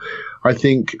 So I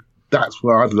think that's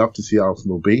where I'd love to see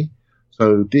Arsenal be.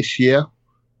 So this year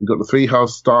we've got the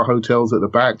 3-star hotels at the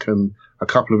back and a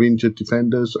couple of injured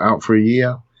defenders out for a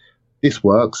year. This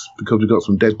works because we've got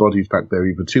some dead bodies back there,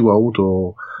 either too old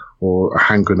or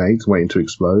hand grenades waiting to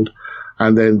explode.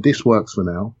 And then this works for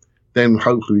now. Then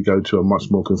hopefully we go to a much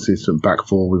more consistent back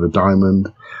four with a diamond,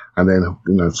 and then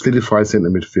solidify centre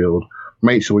midfield.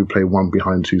 Make sure we play one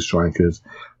behind two strikers,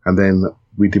 and then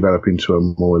we develop into a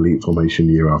more elite formation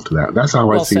year after that. That's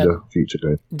how I see the future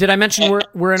going. Did I mention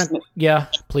we're in a? Yeah,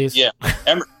 please. Yeah,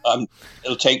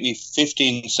 it'll take me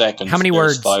 15 seconds. How many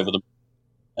words? 5 of them.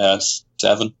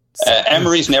 7.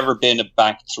 Emery's never been a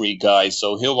back three guy,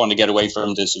 so he'll want to get away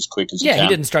from this as quick as he can. Yeah, he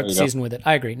didn't start the season with it.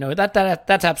 I agree. No, that's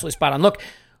absolutely spot on. Look.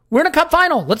 We're in a cup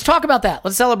final. Let's talk about that.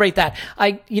 Let's celebrate that.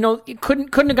 It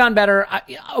couldn't have gone better.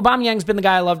 Aubameyang's been the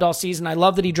guy I loved all season. I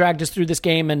love that he dragged us through this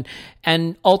game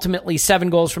and ultimately 7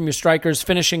 goals from your strikers,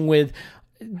 finishing with.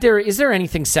 Is there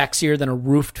anything sexier than a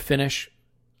roofed finish?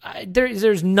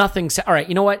 There's nothing. All right,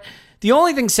 you know what? The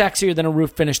only thing sexier than a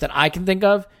roofed finish that I can think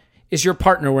of is your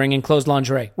partner wearing enclosed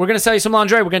lingerie. We're going to sell you some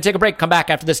lingerie. We're going to take a break. Come back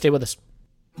after this. Stay with us.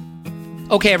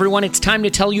 Okay, everyone, it's time to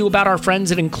tell you about our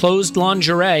friends at Enclosed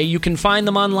Lingerie. You can find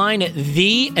them online at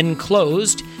The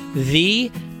Enclosed,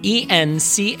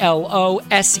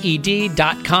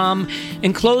 ENCLOSED.com.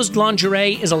 Enclosed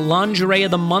Lingerie is a Lingerie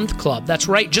of the Month club. That's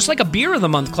right, just like a Beer of the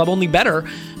Month club, only better,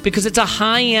 because it's a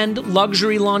high-end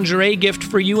luxury lingerie gift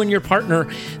for you and your partner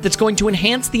that's going to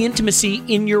enhance the intimacy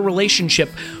in your relationship.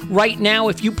 Right now,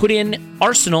 if you put in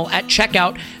Arsenal at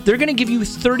checkout, they're going to give you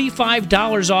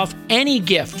 $35 off any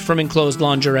gift from Enclosed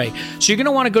Lingerie. So you're going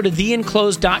to want to go to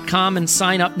theenclosed.com and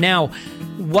sign up now.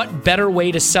 What better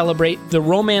way to celebrate the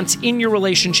romance in your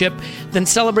relationship than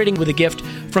celebrating with a gift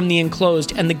from The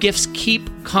Enclosed? And the gifts keep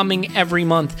coming every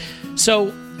month. So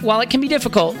while it can be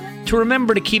difficult to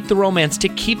remember to keep the romance, to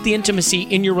keep the intimacy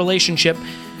in your relationship,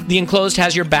 The Enclosed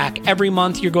has your back. Every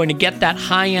month you're going to get that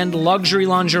high-end luxury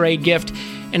lingerie gift,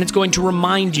 and it's going to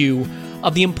remind you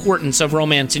of the importance of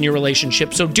romance in your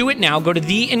relationship. So do it now. Go to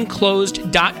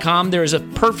theenclosed.com. There is a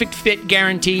perfect fit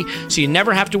guarantee, so you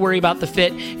never have to worry about the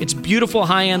fit. It's beautiful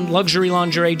high-end luxury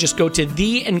lingerie. Just go to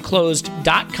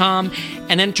theenclosed.com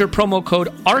and enter promo code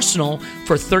ARSENAL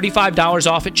for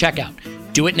 $35 off at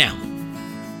checkout. Do it now.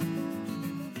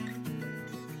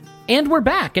 And we're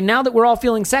back. And now that we're all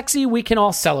feeling sexy, we can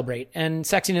all celebrate. And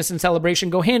sexiness and celebration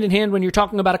go hand in hand when you're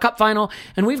talking about a cup final.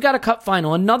 And we've got a cup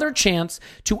final, another chance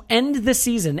to end the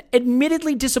season,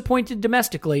 admittedly disappointed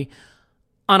domestically,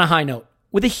 on a high note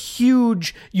with a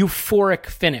huge euphoric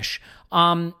finish.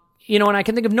 And I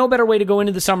can think of no better way to go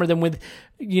into the summer than with,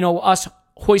 us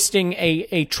hoisting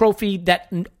a trophy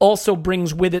that also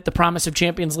brings with it the promise of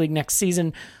Champions League next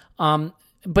season.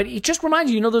 But it just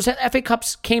reminds you, those FA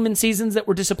Cups came in seasons that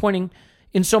were disappointing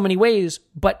in so many ways,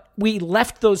 but we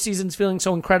left those seasons feeling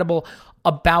so incredible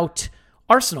about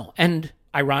Arsenal. And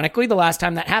ironically, the last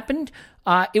time that happened,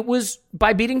 it was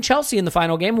by beating Chelsea in the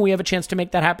final game, and we have a chance to make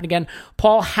that happen again.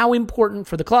 Paul, how important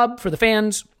for the club, for the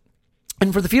fans,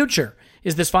 and for the future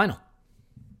is this final?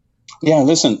 Yeah,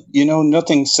 listen,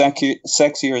 nothing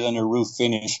sexier than a roof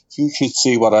finish. You should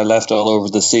see what I left all over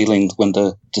the ceiling when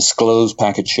the Disclosed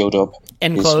package showed up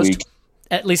Enclosed. This week.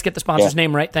 At least get the sponsor's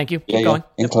name right. Thank you. Keep going.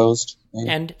 Enclosed.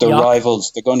 Yeah. And the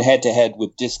rivals, they're going head-to-head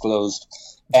with Disclosed.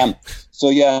 This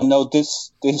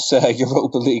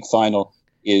Europa League final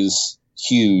is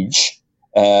huge.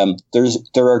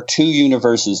 There are two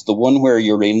universes, the one where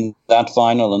you're in that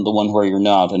final and the one where you're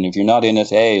not. And if you're not in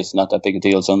it, it's not that big a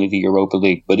deal. It's only the Europa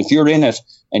League. But if you're in it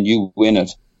and you win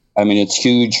it, it's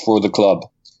huge for the club.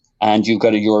 And you've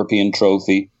got a European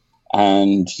trophy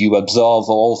and you absolve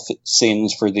all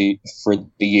sins for the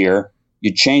year.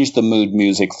 You change the mood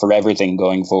music for everything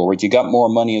going forward. You got more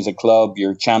money as a club.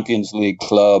 You're a Champions League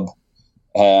club.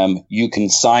 You can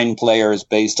sign players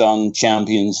based on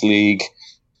Champions League.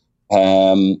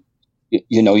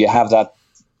 You have that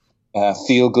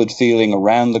feel-good feeling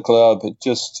around the club.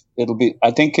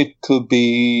 I think it could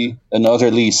be an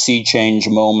utterly sea change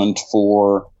moment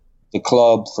for the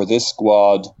club, for this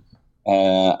squad,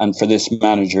 and for this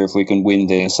manager if we can win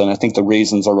this. And I think the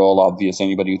reasons are all obvious.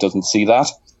 Anybody who doesn't see that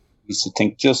needs to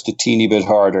think just a teeny bit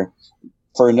harder.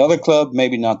 For another club,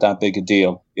 maybe not that big a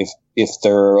deal if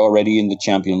they're already in the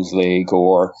Champions League,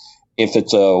 or if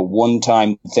it's a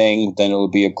one-time thing, then it'll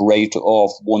be a great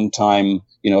off one-time.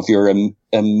 If you're a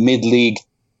mid-league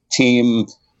team,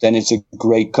 then it's a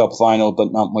great cup final,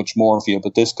 but not much more for you.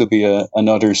 But this could be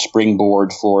another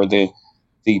springboard for the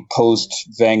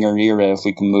post-Wenger era if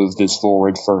we can move this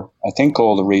forward for, I think,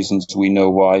 all the reasons we know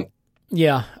why.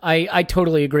 Yeah, I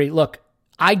totally agree. Look,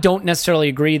 I don't necessarily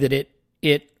agree that it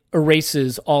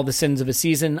erases all the sins of a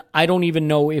season. I don't even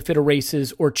know if it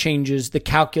erases or changes the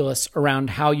calculus around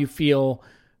how you feel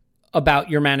about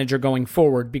your manager going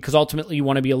forward, because ultimately you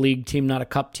want to be a league team, not a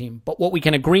cup team. But what we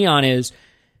can agree on is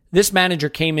this manager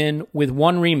came in with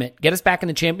one remit: get us back in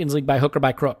the Champions League by hook or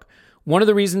by crook. One of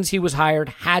the reasons he was hired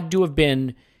had to have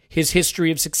been his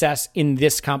history of success in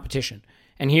this competition.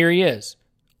 And here he is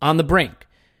on the brink.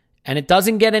 And it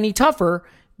doesn't get any tougher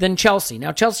than Chelsea.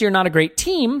 Now, Chelsea are not a great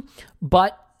team,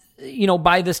 but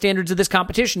by the standards of this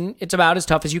competition, it's about as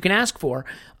tough as you can ask for.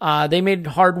 They made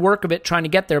hard work of it trying to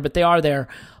get there, but they are there.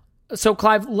 So,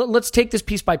 Clive, let's take this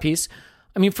piece by piece.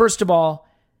 First of all,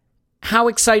 how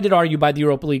excited are you by the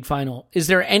Europa League final? Is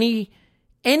there any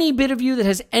bit of you that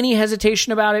has any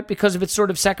hesitation about it because of its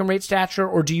sort of second-rate stature,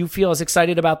 or do you feel as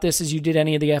excited about this as you did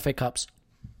any of the FA Cups?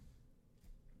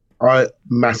 I'm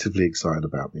massively excited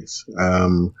about this.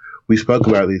 We spoke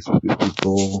about this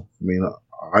before.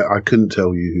 I couldn't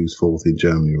tell you who's fourth in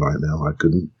Germany right now. I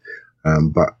couldn't.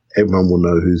 But everyone will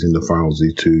know who's in the finals of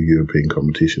these two European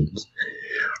competitions.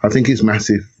 I think it's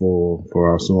massive for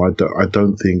Arsenal. I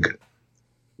don't think,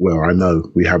 I know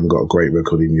we haven't got a great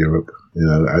record in Europe.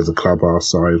 As a club our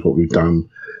size, what we've done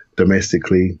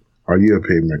domestically, our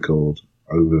European record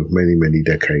over many, many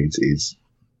decades is,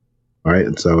 right?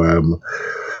 And so,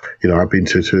 I've been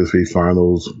to 2 or 3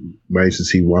 finals, managed to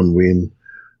see one win,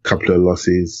 couple of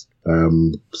losses,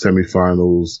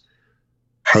 semi-finals,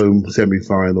 home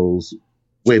semi-finals.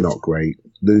 We're not great.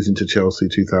 Losing to Chelsea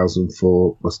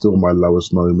 2004 was still my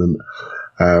lowest moment.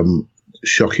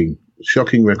 Shocking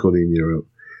record in Europe.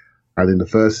 And in the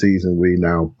first season, we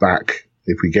now back.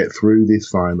 If we get through this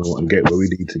final and get where we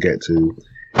need to get to,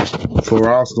 for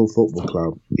Arsenal Football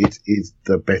Club, it is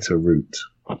the better route,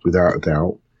 without a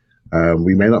doubt.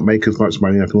 We may not make as much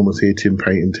money. I can almost hear Tim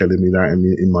Payton telling me that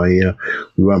in my ear.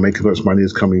 We won't make as much money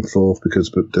as coming fourth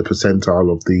because the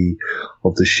percentile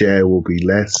of the share will be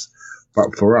less.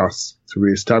 But for us to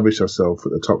re-establish ourselves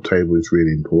at the top table is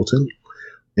really important,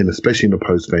 and especially in the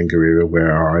post-Wenger era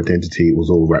where our identity was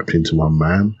all wrapped into one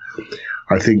man.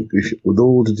 I think with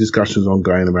all the discussions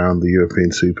ongoing around the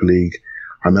European Super League,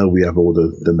 I know we have all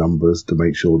the numbers to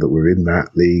make sure that we're in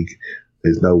that league.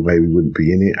 There's no way we wouldn't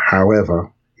be in it.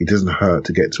 However, it doesn't hurt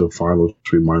to get to a final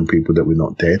to remind people that we're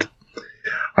not dead.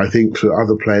 I think for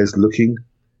other players looking,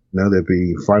 there'll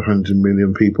be 500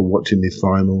 million people watching this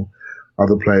final.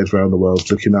 Other players around the world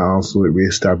looking at Arsenal, it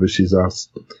reestablishes us.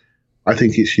 I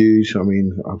think it's huge. I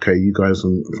mean, okay, you guys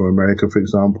from America, for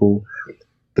example,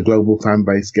 the global fan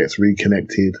base gets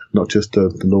reconnected, not just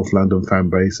the North London fan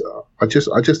base. I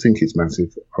just think it's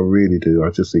massive. I really do.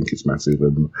 I just think it's massive.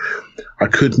 And I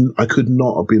could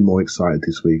not have been more excited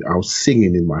this week. I was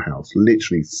singing in my house,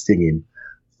 literally singing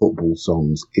football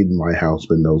songs in my house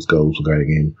when those goals were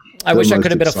going in. I wish I could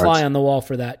have been a fly on the wall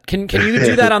for that. Can you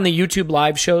do that on the YouTube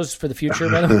live shows for the future,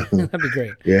 by the way? That'd be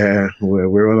great. Yeah,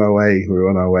 we're on our way. We're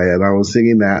on our way. And I was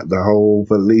singing that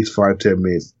for at least 5-10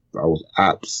 minutes. I was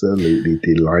absolutely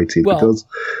delighted because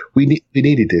we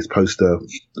needed this poster.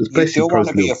 You don't want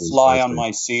to be a fly on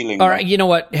my ceiling. All right, you know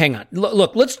what? Hang on.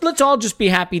 Look, let's all just be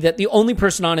happy that the only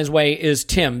person on his way is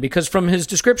Tim, because from his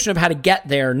description of how to get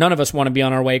there, none of us want to be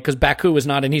on our way because Baku is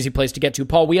not an easy place to get to.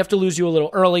 Paul, we have to lose you a little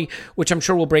early, which I'm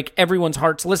sure will break everyone's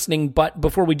hearts listening. But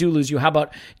before we do lose you, how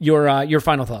about your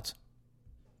final thoughts?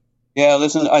 Yeah,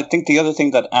 listen, I think the other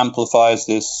thing that amplifies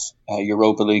this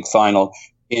Europa League final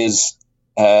is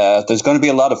there's going to be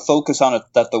a lot of focus on it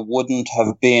that there wouldn't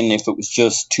have been if it was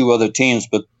just two other teams,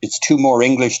 but it's two more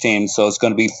English teams. So it's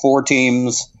going to be four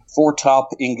top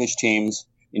English teams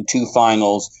in two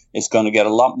finals. It's going to get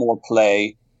a lot more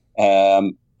play.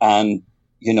 And,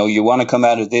 you want to come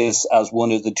out of this as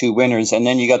one of the two winners. And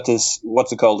then you got this,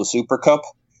 what's it called, the Super Cup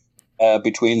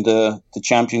between the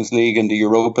Champions League and the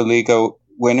Europa League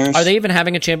winners. Are they even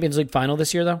having a Champions League final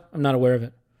this year, though? I'm not aware of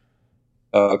it.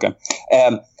 Okay.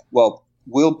 Well,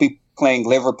 we'll be playing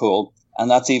Liverpool, and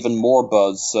that's even more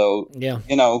buzz. So, yeah.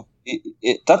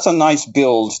 That's a nice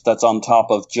build that's on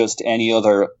top of just any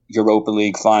other Europa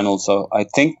League final. So I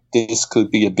think this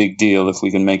could be a big deal if we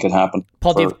can make it happen.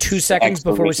 Paul, do you have 2 seconds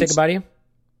before we say goodbye to you?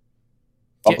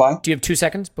 Do you have 2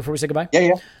 seconds before we say goodbye?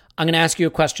 Yeah. I'm going to ask you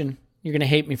a question. You're going to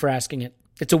hate me for asking it.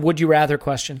 It's a would you rather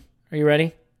question. Are you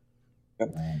ready?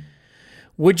 Yep.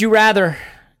 Would you rather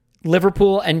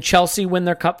Liverpool and Chelsea win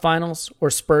their cup finals or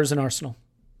Spurs and Arsenal?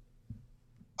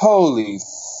 Holy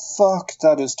fuck,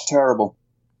 that is terrible.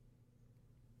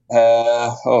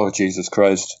 Oh, Jesus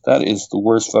Christ. That is the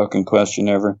worst fucking question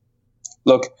ever.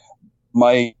 Look,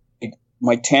 my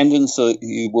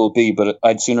tendency will be, but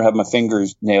I'd sooner have my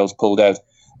fingernails pulled out,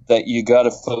 that you got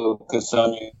to focus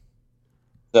on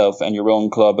yourself and your own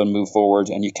club and move forward,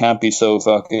 and you can't be so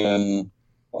fucking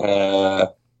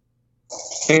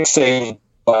fixated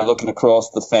by looking across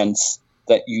the fence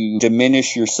that you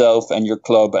diminish yourself and your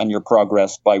club and your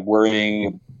progress by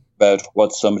worrying about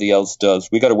what somebody else does.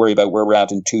 We got to worry about where we're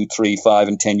at in 2, 3, 5,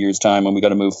 and 10 years' time, and we got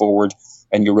to move forward.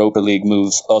 And Europa League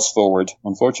moves us forward.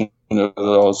 Unfortunately, it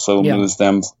also moves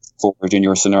them forward in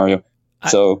your scenario.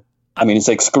 It's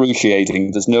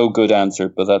excruciating. There's no good answer,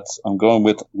 but I'm going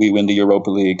with we win the Europa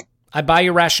League. I buy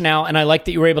your rationale, and I like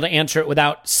that you were able to answer it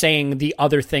without saying the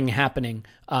other thing happening,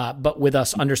 but with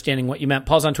us understanding what you meant.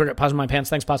 Pause on Twitter. Pause in my pants.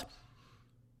 Thanks, pause.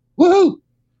 Woohoo!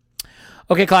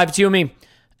 Okay, Clive, it's you and me.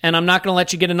 And I'm not going to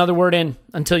let you get another word in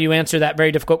until you answer that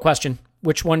very difficult question.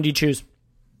 Which one do you choose?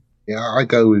 Yeah, I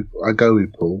go with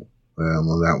Paul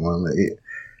on that one.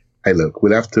 Hey, look,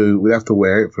 we'll have to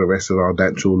wear it for the rest of our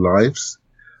natural lives.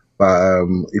 But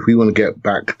if we want to get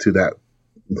back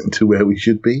to where we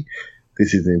should be,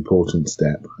 this is an important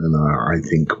step, and I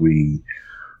think we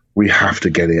have to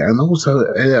get it. And also,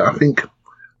 I think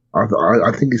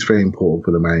it's very important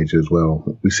for the manager as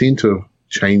well. We seem to have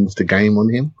changed the game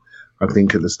on him. I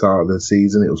think at the start of the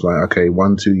season, it was like, okay,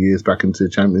 1-2 years back into the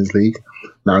Champions League.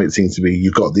 Now it seems to be,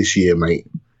 you got this year, mate.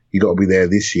 You got to be there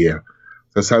this year.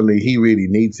 So suddenly he really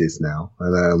needs this now.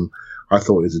 And I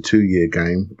thought it was a 2-year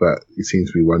game, but it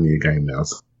seems to be a 1-year game now.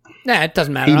 So nah, it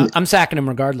doesn't matter. I'm sacking him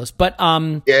regardless. But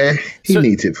he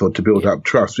needs it to build up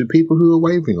trust with people who are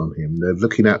wavering on him. They're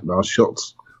looking at our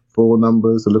shots 4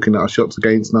 numbers, they're looking at our shots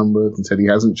against numbers and said he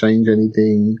hasn't changed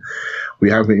anything. We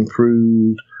haven't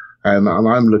improved. And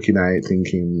I'm looking at it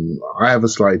thinking, I have a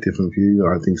slightly different view.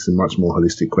 I think it's a much more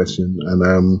holistic question.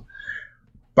 And,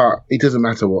 but it doesn't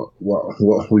matter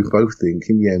what we both think.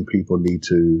 In the end, people need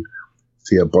to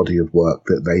see a body of work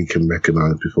that they can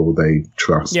recognize before they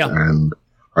trust. Yeah. And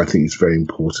I think it's very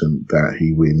important that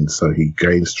he wins so he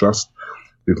gains trust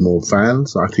with more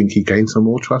fans. I think he gained some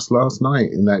more trust last night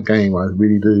in that game. I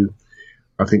really do.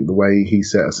 I think the way he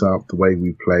set us up, the way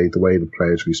we played, the way the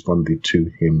players responded to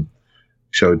him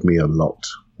showed me a lot,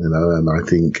 and I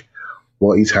think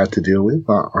what he's had to deal with,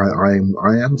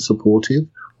 I am supportive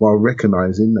while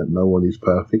recognizing that no one is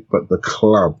perfect, but the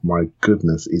club, my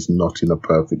goodness, is not in a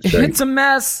perfect shape. It's a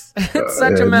mess. It's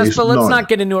such a mess, but let's not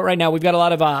get into it right now. We've got a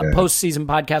lot of post-season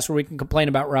podcasts where we can complain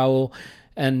about Raul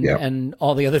and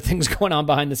all the other things going on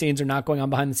behind the scenes or not going on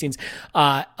behind the scenes.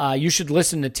 You should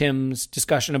listen to Tim's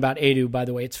discussion about Edu, by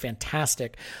the way. It's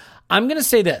fantastic. I'm going to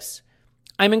say this.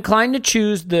 I'm inclined to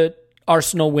choose the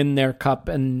Arsenal win their cup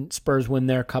and Spurs win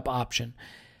their cup option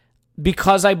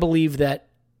because I believe that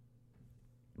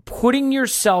putting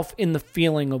yourself in the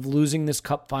feeling of losing this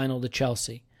cup final to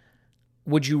Chelsea,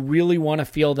 would you really want to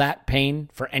feel that pain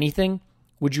for anything?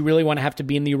 Would you really want to have to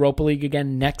be in the Europa League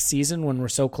again next season when we're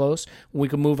so close, when we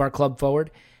can move our club forward?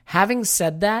 Having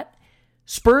said that,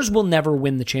 Spurs will never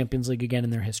win the Champions League again in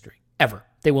their history. Ever.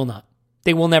 They will not.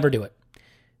 They will never do it.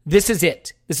 This is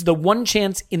it. This is the one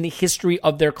chance in the history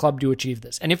of their club to achieve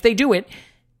this. And if they do it,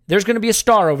 there's going to be a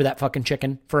star over that fucking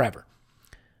chicken forever.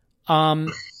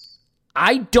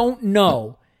 I don't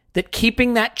know that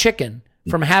keeping that chicken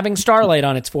from having starlight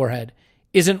on its forehead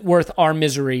isn't worth our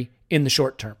misery in the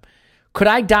short term. Could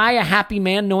I die a happy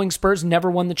man knowing Spurs never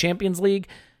won the Champions League?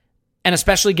 And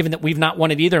especially given that we've not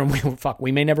won it either, and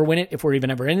we may never win it if we're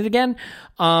even ever in it again.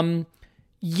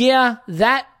 Yeah,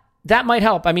 that might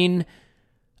help. I mean,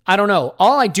 I don't know.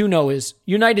 All I do know is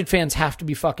United fans have to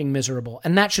be fucking miserable,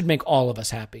 and that should make all of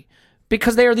us happy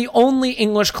because they are the only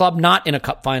English club not in a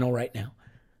cup final right now.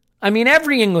 I mean,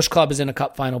 every English club is in a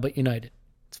cup final but United.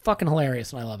 It's fucking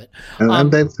hilarious, and I love it.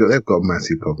 And they've got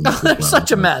massive problems. They're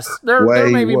such a mess. They're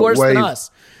maybe worse than us.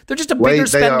 They're just a bigger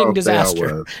spending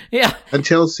disaster. Yeah. And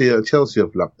Chelsea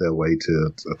have lucked their way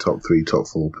to a top 3, top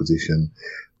 4 position.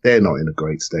 They're not in a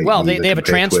great state. Well, they have a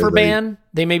transfer ban.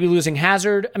 They may be losing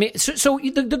Hazard. I mean, so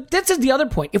this is the other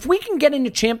point. If we can get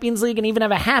into Champions League and even have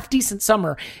a half-decent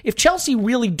summer, if Chelsea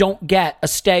really don't get a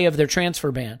stay of their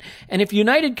transfer ban, and if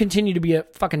United continue to be a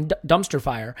fucking dumpster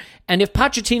fire, and if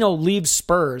Pochettino leaves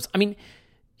Spurs, I mean,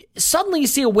 suddenly you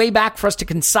see a way back for us to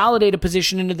consolidate a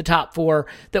position into the top 4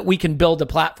 that we can build a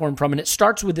platform from, and it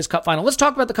starts with this cup final. Let's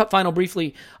talk about the cup final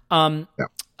briefly.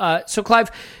 So, Clive,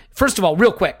 first of all,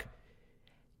 real quick,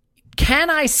 can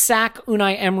I sack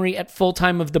Unai Emery at full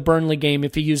time of the Burnley game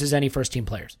if he uses any first-team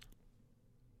players?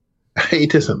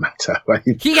 It doesn't matter. Right?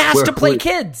 He has to play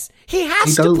kids. He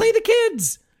has to play the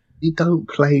kids. He don't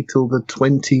play till the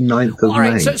 29th of All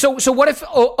right, May. So what if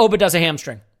Oba does a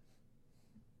hamstring?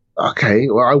 Okay,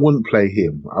 well, I wouldn't play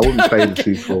him. I wouldn't play the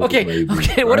 2 forwards. Okay.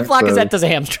 What if Lacazette does a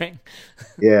hamstring?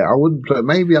 Yeah, I wouldn't play.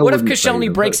 Maybe I wouldn't. What if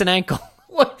Koscielny breaks an ankle?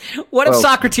 What if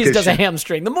Socrates does a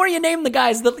hamstring? The more you name the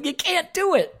guys, you can't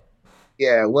do it.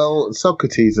 Yeah, well,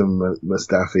 Socrates and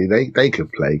Mustafi, they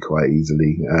could play quite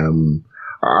easily.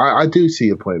 I do see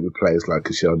a point with players like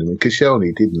Koscielny. I mean,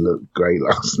 Koscielny didn't look great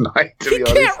last night, to be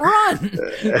honest. He can't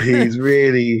run.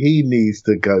 He needs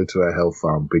to go to a health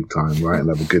farm big time, right, and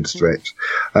have a good stretch.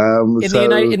 In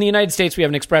the United States, we have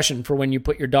an expression for when you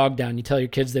put your dog down. You tell your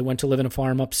kids they went to live in a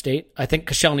farm upstate. I think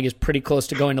Koscielny is pretty close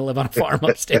to going to live on a farm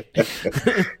upstate.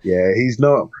 Yeah, he's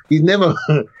never...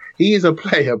 He is a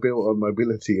player built on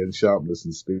mobility and sharpness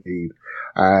and speed,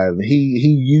 and he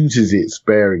uses it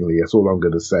sparingly. That's all I'm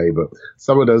going to say. But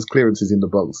some of those clearances in the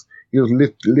box, he was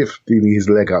lifting his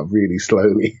leg up really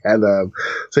slowly, and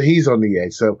so he's on the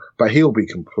edge. But he'll be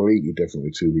completely different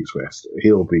with 2 weeks rest.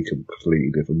 He'll be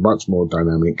completely different, much more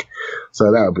dynamic.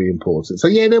 So that'll be important. So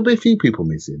yeah, there'll be a few people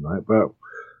missing, right? But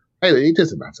hey, it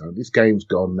doesn't matter. This game's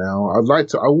gone now. I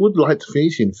would like to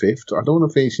finish in 5th. I don't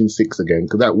want to finish in 6th again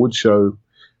because that would show,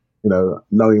 no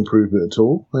improvement at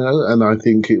all. And I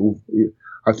think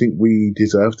I think we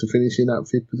deserve to finish in that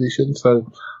 5th position.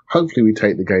 So hopefully we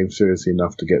take the game seriously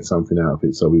enough to get something out of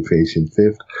it. So we finish in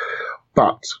 5th.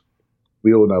 But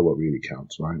we all know what really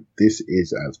counts, right? This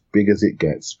is as big as it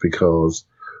gets because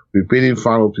we've been in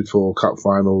finals before, cup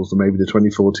finals, maybe the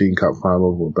 2014 cup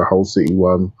final, the whole City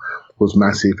one was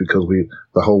massive because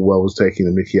the whole world was taking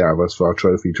the mickey out of us for our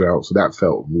trophy drought. So that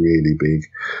felt really big.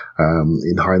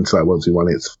 In hindsight, once we won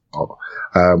it.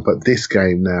 But this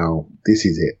game now, this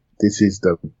is it. This is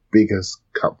the biggest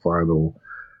cup final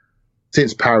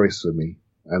since Paris for me.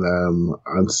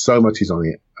 And so much is on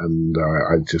it, and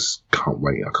I just can't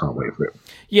wait. I can't wait for it.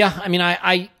 Yeah, I mean,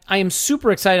 I am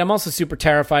super excited. I'm also super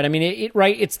terrified. I mean,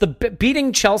 it's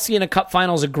beating Chelsea in a cup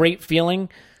final is a great feeling.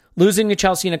 Losing to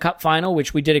Chelsea in a cup final,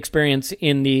 which we did experience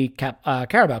in the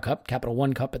Carabao Cup, Capital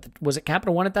One Cup. Was it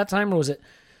Capital One at that time, or was it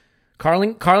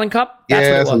Carling Cup? That's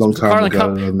what it was. A long time Carling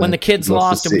ago, Cup when the kids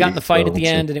lost and we got in the fight at the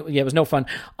end, and it was no fun.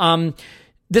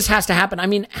 This has to happen. I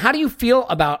mean, how do you feel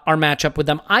about our matchup with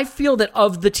them? I feel that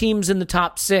of the teams in the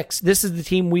top 6, this is the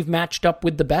team we've matched up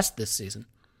with the best this season.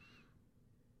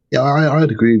 Yeah, I'd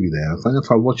agree with you there. I think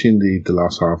if I'm watching the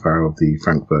last half hour of the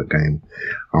Frankfurt game,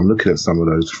 I'm looking at some of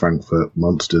those Frankfurt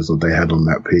monsters that they had on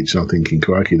that pitch, and I'm thinking,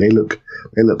 crikey, they look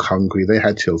hungry. They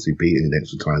had Chelsea beaten in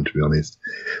extra time, to be honest.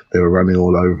 They were running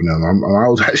all over them. And I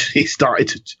was actually started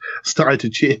to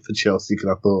cheer for Chelsea because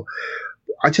I thought,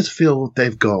 I just feel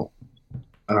they've got,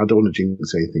 and I don't want to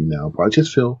jinx anything now, but I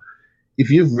just feel if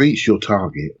you've reached your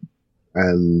target,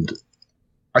 and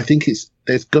I think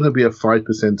there's going to be a 5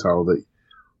 percentile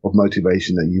of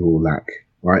motivation that you will lack,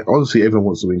 right? Obviously, everyone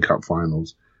wants to win cup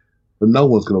finals, but no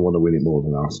one's going to want to win it more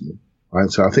than Arsenal, right?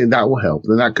 So I think that will help.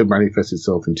 And that could manifest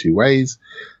itself in 2 ways.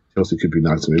 Chelsea could be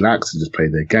nice and relaxed and just play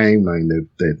their game, knowing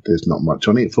there's not much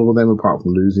on it for them apart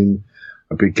from losing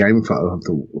a big game in front of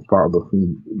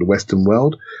the Western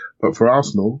world. But for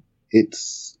Arsenal,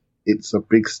 it's a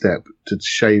big step to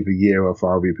shave a year off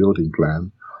our rebuilding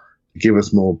plan, to give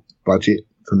us more budget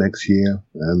for next year,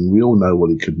 and we all know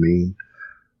what it could mean.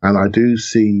 And I do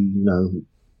see,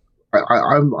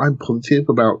 I'm positive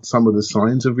about some of the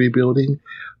signs of rebuilding,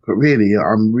 but really,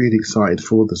 I'm really excited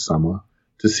for the summer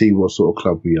to see what sort of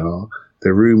club we are.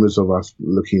 There are rumours of us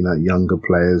looking at younger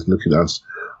players, looking at us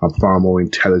a far more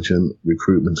intelligent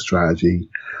recruitment strategy.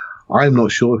 I'm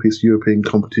not sure if it's European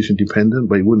competition dependent,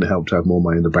 but it wouldn't help to have more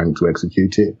money in the bank to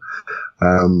execute it.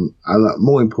 And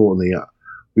more importantly,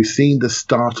 we've seen the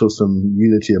start of some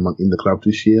unity in the club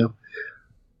this year.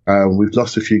 We've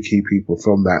lost a few key people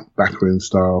from that backroom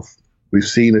staff. We've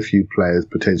seen a few players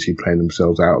potentially playing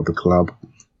themselves out of the club.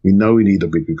 We know we need a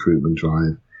big recruitment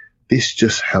drive. This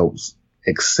just helps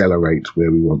accelerate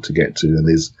where we want to get to. And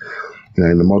there's,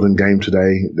 in the modern game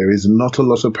today, there is not a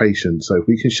lot of patience. So if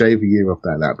we can shave a year off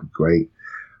that'd be great.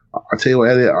 I tell you what,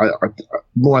 Elliot,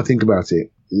 more I think about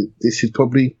it, this is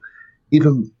probably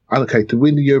to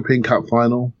win the European Cup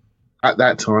final. At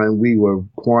that time, we were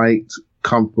quite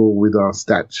comfortable with our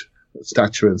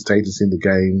stature and status in the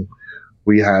game.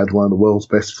 We had one of the world's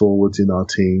best forwards in our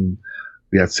team.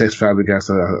 We had Cesc Fabregas,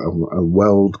 a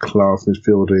world-class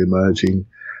midfielder emerging.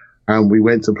 And we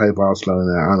went to play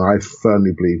Barcelona, and I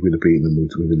firmly believe we'd have beaten them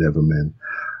with 11 men.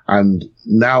 And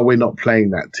now we're not playing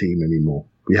that team anymore.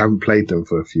 We haven't played them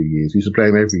for a few years. We used to play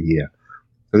them every year.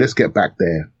 So let's get back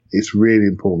there. It's really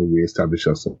important we re-establish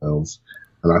ourselves.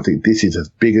 And I think this is as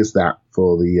big as that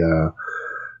for the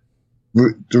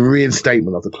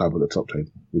reinstatement of the club at the top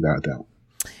table, without a doubt.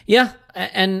 Yeah,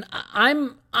 and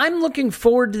I'm looking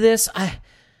forward to this.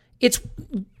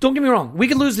 Don't get me wrong, we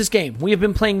could lose this game. We have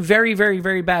been playing very, very,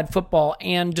 very bad football,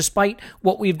 and despite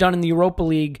what we've done in the Europa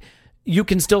League, you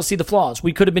can still see the flaws.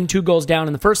 We could have been 2 goals down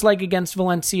in the first leg against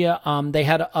Valencia. They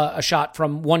had a shot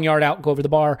from 1 yard out go over the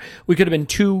bar. We could have been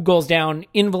 2 goals down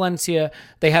in Valencia.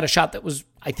 They had a shot that was,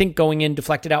 I think, going in,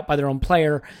 deflected out by their own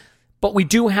player. But we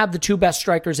do have the 2 best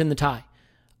strikers in the tie.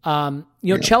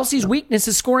 Chelsea's weakness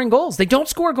is scoring goals. They don't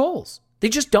score goals. They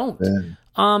just don't.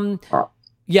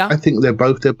 Yeah. I think they're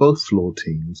both flawed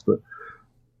teams, but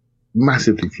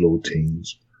massively flawed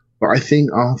teams. But I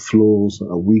think our flaws,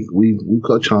 we've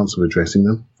got a chance of addressing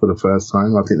them for the first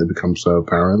time. I think they become so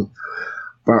apparent.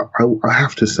 But I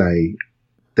have to say,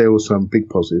 there were some big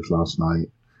positives last night,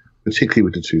 particularly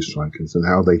with the 2 strikers and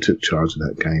how they took charge of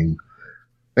that game.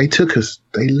 They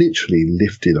literally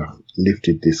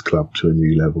lifted this club to a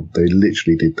new level. They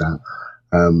literally did that.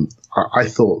 I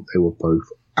thought they were both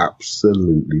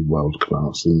absolutely world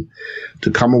class, and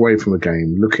to come away from a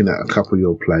game looking at a couple of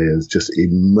your players just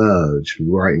emerge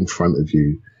right in front of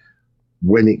you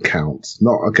when it counts,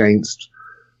 not against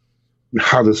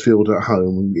Huddersfield at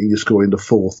home, you're scoring the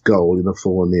 4th goal in a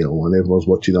 4-0 and everyone's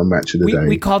watching on Match of the Day.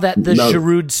 We call that the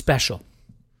Giroud special.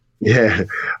 Yeah,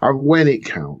 when it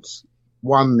counts.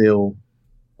 1-0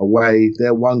 away,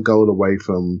 they're 1 goal away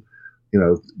from,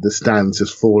 the stands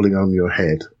just falling on your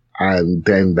head. And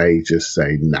then they just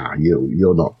say, nah,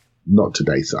 you're not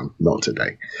today, son, not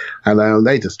today. And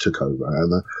they just took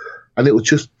over. And it was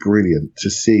just brilliant to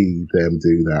see them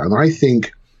do that. And I think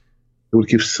it would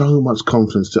give so much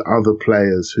confidence to other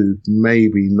players who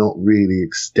maybe not really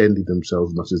extended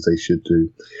themselves as much as they should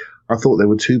do. I thought there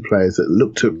were 2 players that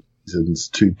looked at reasons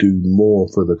to do more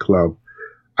for the club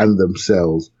and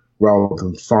themselves rather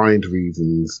than find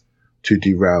reasons to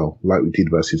derail like we did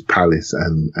versus Palace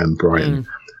and Brighton.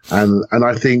 And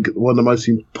I think one of the most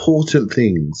important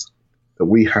things that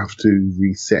we have to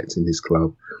reset in this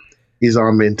club is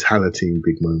our mentality in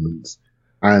big moments.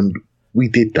 And we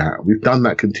did that. We've done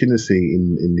that continuously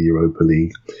in the Europa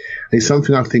League. It's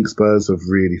something I think Spurs have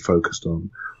really focused on.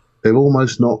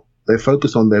 They're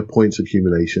focused on their points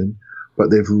accumulation, but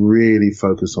they've really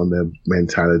focused on their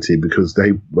mentality because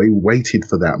they waited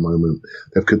for that moment.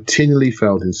 They've continually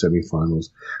failed in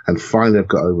semi-finals and finally have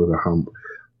got over the hump.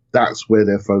 That's where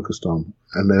they're focused on.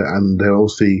 And they're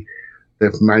obviously,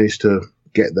 they've managed to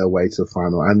get their way to the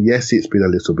final. And yes, it's been a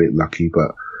little bit lucky,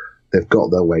 but they've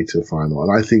got their way to the final.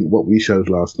 And I think what we showed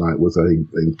last night was an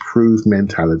improved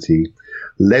mentality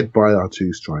led by our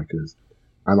two strikers.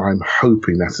 And I'm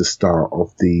hoping that's the start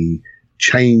of the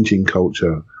change in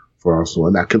culture for Arsenal.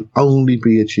 And that can only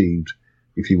be achieved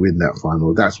if you win that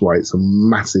final. That's why it's a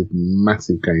massive,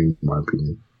 massive game, in my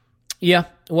opinion. Yeah,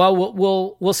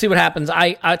 well, we'll see what happens.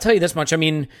 I'll tell you this much. I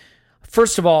mean,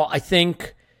 first of all, I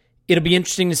think it'll be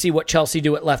interesting to see what Chelsea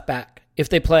do at left back if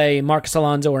they play Marcus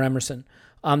Alonso or Emerson.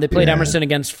 They played Emerson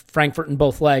against Frankfurt in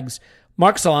both legs.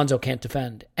 Marcus Alonso can't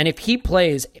defend. And if he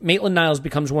plays, Maitland-Niles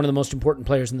becomes one of the most important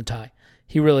players in the tie.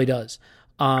 He really does.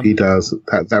 He does.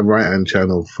 That right-hand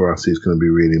channel for us is going to be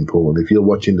really important. If you're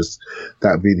watching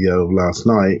that video of last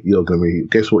night,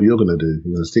 guess what you're going to do?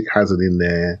 You're going to stick Hazard in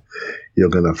there. You're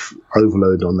going to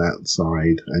overload on that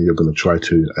side, and you're going to try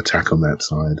to attack on that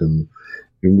side. And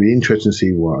it'll be interesting to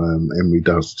see what Emery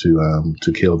does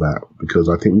to kill that, because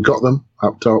I think we've got them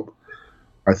up top.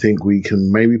 I think we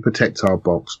can maybe protect our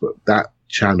box, but that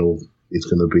channel is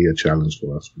going to be a challenge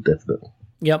for us, definitely.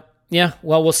 Yep. Yeah,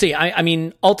 well, we'll see. I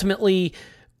mean, ultimately,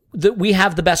 we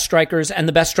have the best strikers, and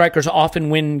the best strikers often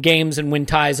win games and win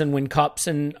ties and win cups,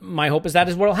 and my hope is that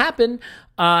is what will happen.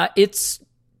 It's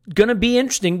going to be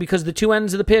interesting because the two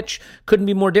ends of the pitch couldn't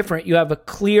be more different. You have a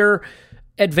clear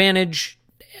advantage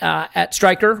at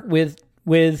striker with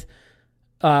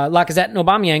Lacazette and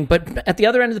Aubameyang, but at the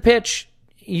other end of the pitch,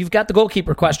 you've got the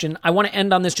goalkeeper question. I want to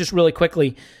end on this just really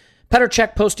quickly. Petr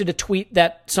Cech posted a tweet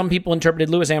that some people interpreted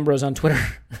Louis Ambrose on Twitter.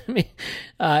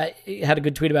 He had a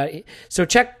good tweet about it. So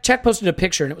Cech posted a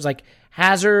picture, and it was like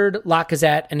Hazard,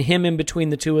 Lacazette, and him in between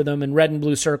the two of them in red and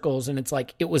blue circles, and it's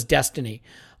like it was destiny.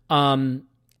 And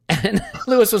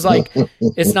Louis was like,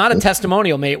 "It's not a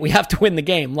testimonial, mate. We have to win the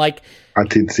game." Like, I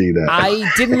did see that.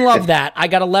 I didn't love that. I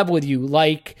got to level with you.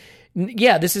 Like,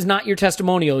 yeah, this is not your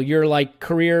testimonial. Your like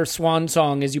career swan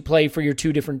song as you play for your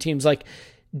two different teams. Like,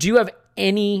 do you have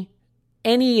any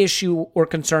issue or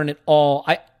concern at all?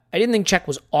 I didn't think Cech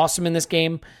was awesome in this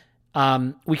game.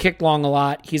 We kicked long a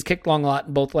lot. He's kicked long a lot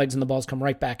in both legs, and the balls come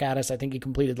right back at us. I think he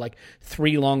completed like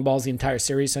 3 long balls the entire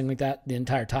series, something like that, the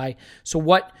entire tie. So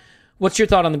what's your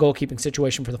thought on the goalkeeping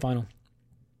situation for the final?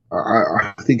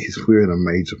 I think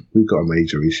we've got a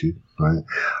major issue, right?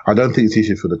 I don't think it's an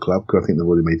issue for the club because I think they've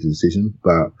already made the decision,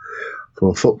 but from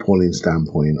a footballing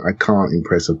standpoint, I can't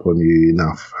impress upon you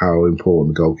enough how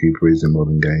important the goalkeeper is in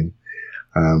modern game.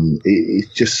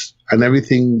 It's just, and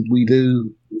everything we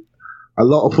do, a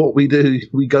lot of what we do,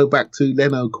 we go back to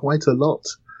Leno quite a lot.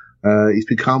 He's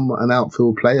become an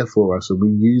outfield player for us, and we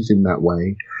use him that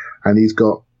way. And he's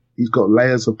got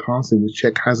layers of passing which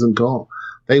Cech hasn't got.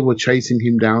 They were chasing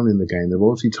him down in the game. They've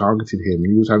obviously targeted him.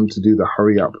 He was having to do the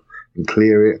hurry up and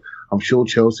clear it. I'm sure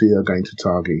Chelsea are going to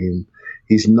target him.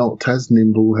 He's not as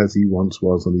nimble as he once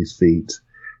was on his feet.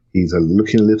 He's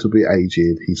looking a little bit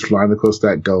aged. He's flying across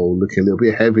that goal, looking a little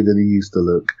bit heavier than he used to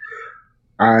look.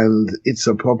 And it's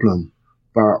a problem.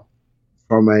 But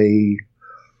from a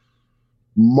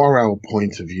moral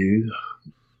point of view,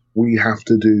 we have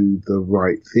to do the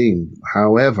right thing.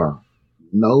 However,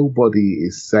 nobody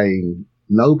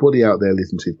out there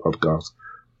listening to the podcast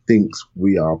thinks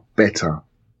we are better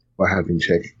by having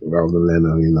Cech rather than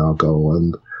Leno in our goal.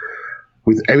 And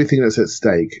with everything that's at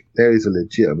stake, there is a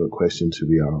legitimate question to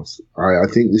be asked. I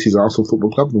think this is Arsenal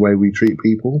Football Club, the way we treat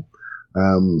people.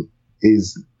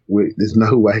 There's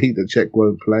no way that Cech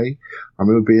won't play. I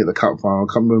remember being at the cup final,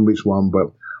 I can't remember which one,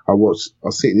 but I was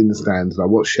sitting in the stands and I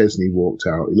watched Chesney walked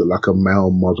out. He looked like a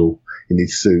male model in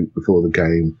his suit before the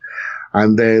game.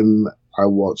 And then I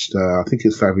watched, I think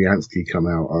it's Fabianski come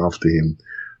out after him.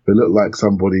 It looked like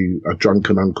a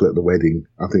drunken uncle at the wedding.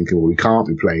 I'm thinking, well, we can't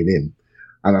be playing him.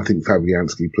 And I think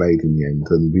Fabianski played in the end,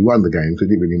 and we won the game, so it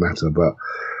didn't really matter. But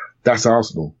that's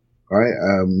Arsenal, right?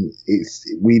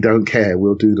 We don't care.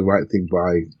 We'll do the right thing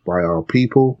by our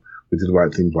people. We do the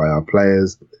right thing by our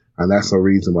players, and that's the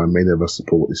reason why many of us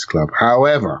support this club.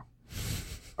 However,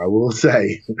 I will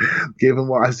say, given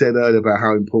what I said earlier about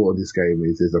how important this game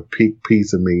is, there's a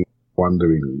piece of me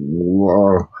wondering,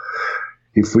 whoa,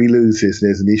 if we lose this,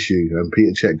 there's an issue, and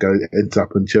Peter Cech ends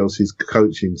up in Chelsea's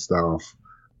coaching staff.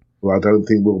 Well, I don't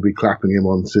think we'll be clapping him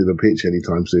onto the pitch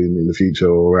anytime soon in the future,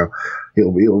 or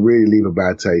it'll really leave a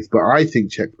bad taste. But I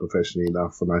think Cech's professionally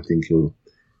enough, and I think he'll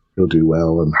do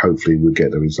well, and hopefully we'll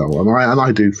get the result. And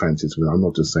I do fancy it. I'm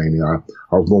not just saying it.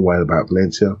 I was more worried about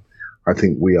Valencia. I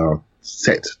think we are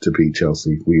set to beat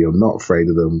Chelsea. We are not afraid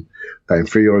of them. That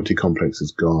inferiority complex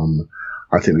is gone.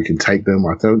 I think we can take them.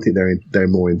 I don't think they're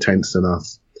more intense than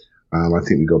us. I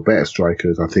think we've got better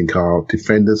strikers. I think our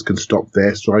defenders can stop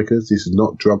their strikers. This is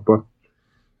not Drogba.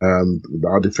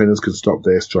 Our defenders can stop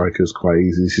their strikers quite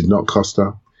easily. This is not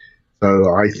Costa.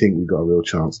 So I think we've got a real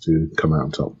chance to come out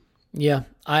on top. Yeah,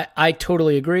 I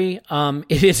totally agree.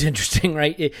 It is interesting,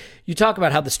 right? You talk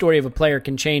about how the story of a player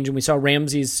can change, and we saw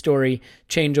Ramsey's story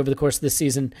change over the course of this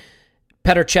season.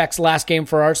 Petr Cech's last game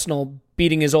for Arsenal,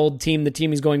 beating his old team, the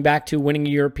team he's going back to, winning a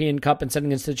European Cup and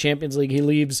sending us to the Champions League. He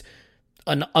leaves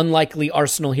an unlikely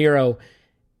Arsenal hero.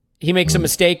 He makes a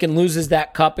mistake and loses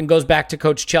that cup and goes back to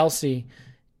coach Chelsea.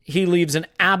 He leaves an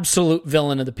absolute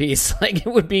villain of the piece. Like,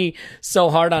 it would be so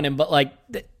hard on him, but like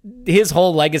his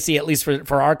whole legacy, at least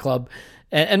for our club,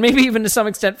 and maybe even to some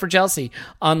extent for Chelsea,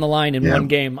 on the line in one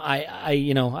game.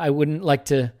 I wouldn't like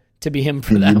to be him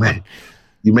for that one.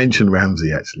 You mentioned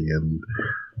Ramsey actually, and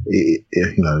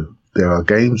there are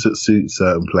games that suit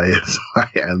certain players,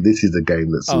 right? And this is a game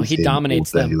that suits he him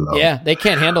dominates all day them. long. Yeah, they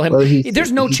can't handle him. Well,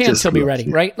 There's no chance he'll be ready,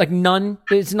 right? Like none.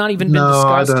 It's not even been No,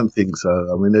 discussed. I don't think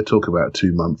so. I mean, they talk about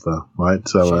 2 months, right?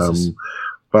 So, Jesus.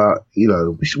 but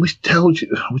which tells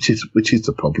you which is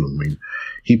the problem. I mean,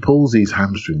 he pulls these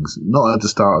hamstrings not at the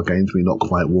start of games when he's not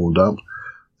quite warmed up.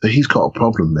 So he's got a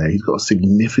problem there. He's got a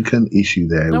significant issue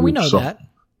there. No, we know that.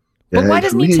 But why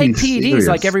doesn't he take PEDs serious.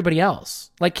 like everybody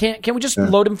else? Like, can we just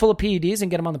load him full of PEDs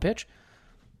and get him on the pitch?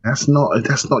 That's not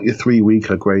your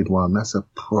 3-weeker grade 1. That's a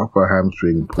proper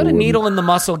hamstring. Put a needle in the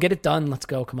muscle, get it done. Let's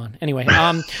go. Come on. Anyway,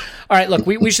 all right. Look,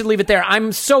 we should leave it there.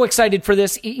 I'm so excited for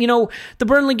this. The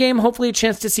Burnley game. Hopefully, a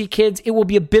chance to see kids. It will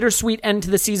be a bittersweet end to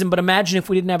the season. But imagine if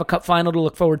we didn't have a cup final to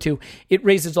look forward to. It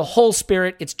raises the whole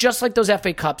spirit. It's just like those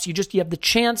FA Cups. You have the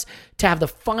chance to have the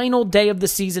final day of the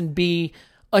season be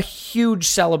a huge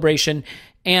celebration,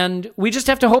 and we just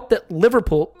have to hope that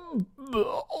Liverpool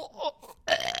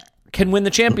can win the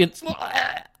Champions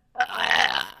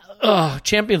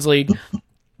League,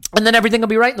 and then everything will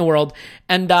be right in the world.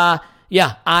 And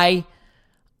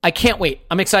I can't wait.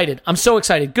 I'm excited. I'm so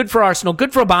excited. Good for Arsenal.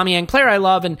 Good for Aubameyang, player I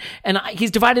love, and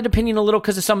he's divided opinion a little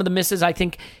because of some of the misses. I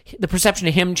think the perception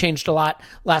of him changed a lot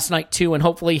last night too, and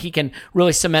hopefully he can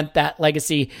really cement that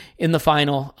legacy in the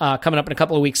final coming up in a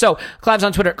couple of weeks. So Clive's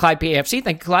on Twitter at ClivePAFC.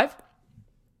 Thank you, Clive.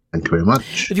 Thank you very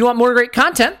much. If you want more great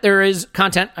content, there is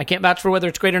content. I can't vouch for whether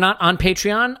it's great or not on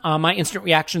Patreon. My instant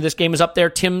reaction to this game is up there.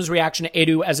 Tim's reaction to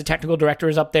Edu as a technical director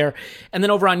is up there. And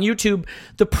then over on YouTube,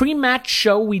 the pre-match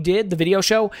show we did, the video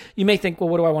show, you may think, well,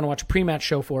 what do I want to watch a pre-match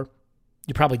show for?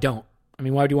 You probably don't. I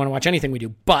mean, why would you want to watch anything we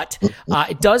do? But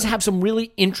it does have some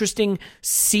really interesting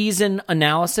season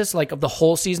analysis, like of the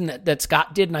whole season that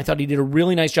Scott did. And I thought he did a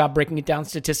really nice job breaking it down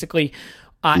statistically.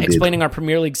 Explaining our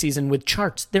Premier League season with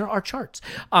charts. There are charts.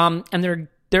 And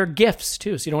they're GIFs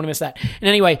too, so you don't want to miss that. And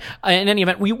anyway, in any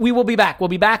event, we will be back. We'll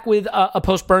be back with a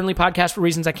post-Burnley podcast for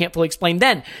reasons I can't fully explain.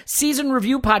 Then, season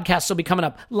review podcasts will be coming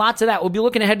up. Lots of that. We'll be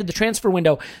looking ahead to the transfer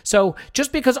window. So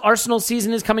just because Arsenal's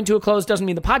season is coming to a close doesn't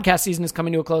mean the podcast season is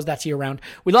coming to a close. That's year-round.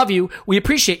 We love you. We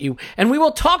appreciate you. And we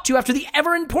will talk to you after the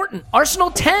ever-important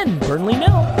Arsenal 10, Burnley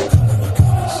 0.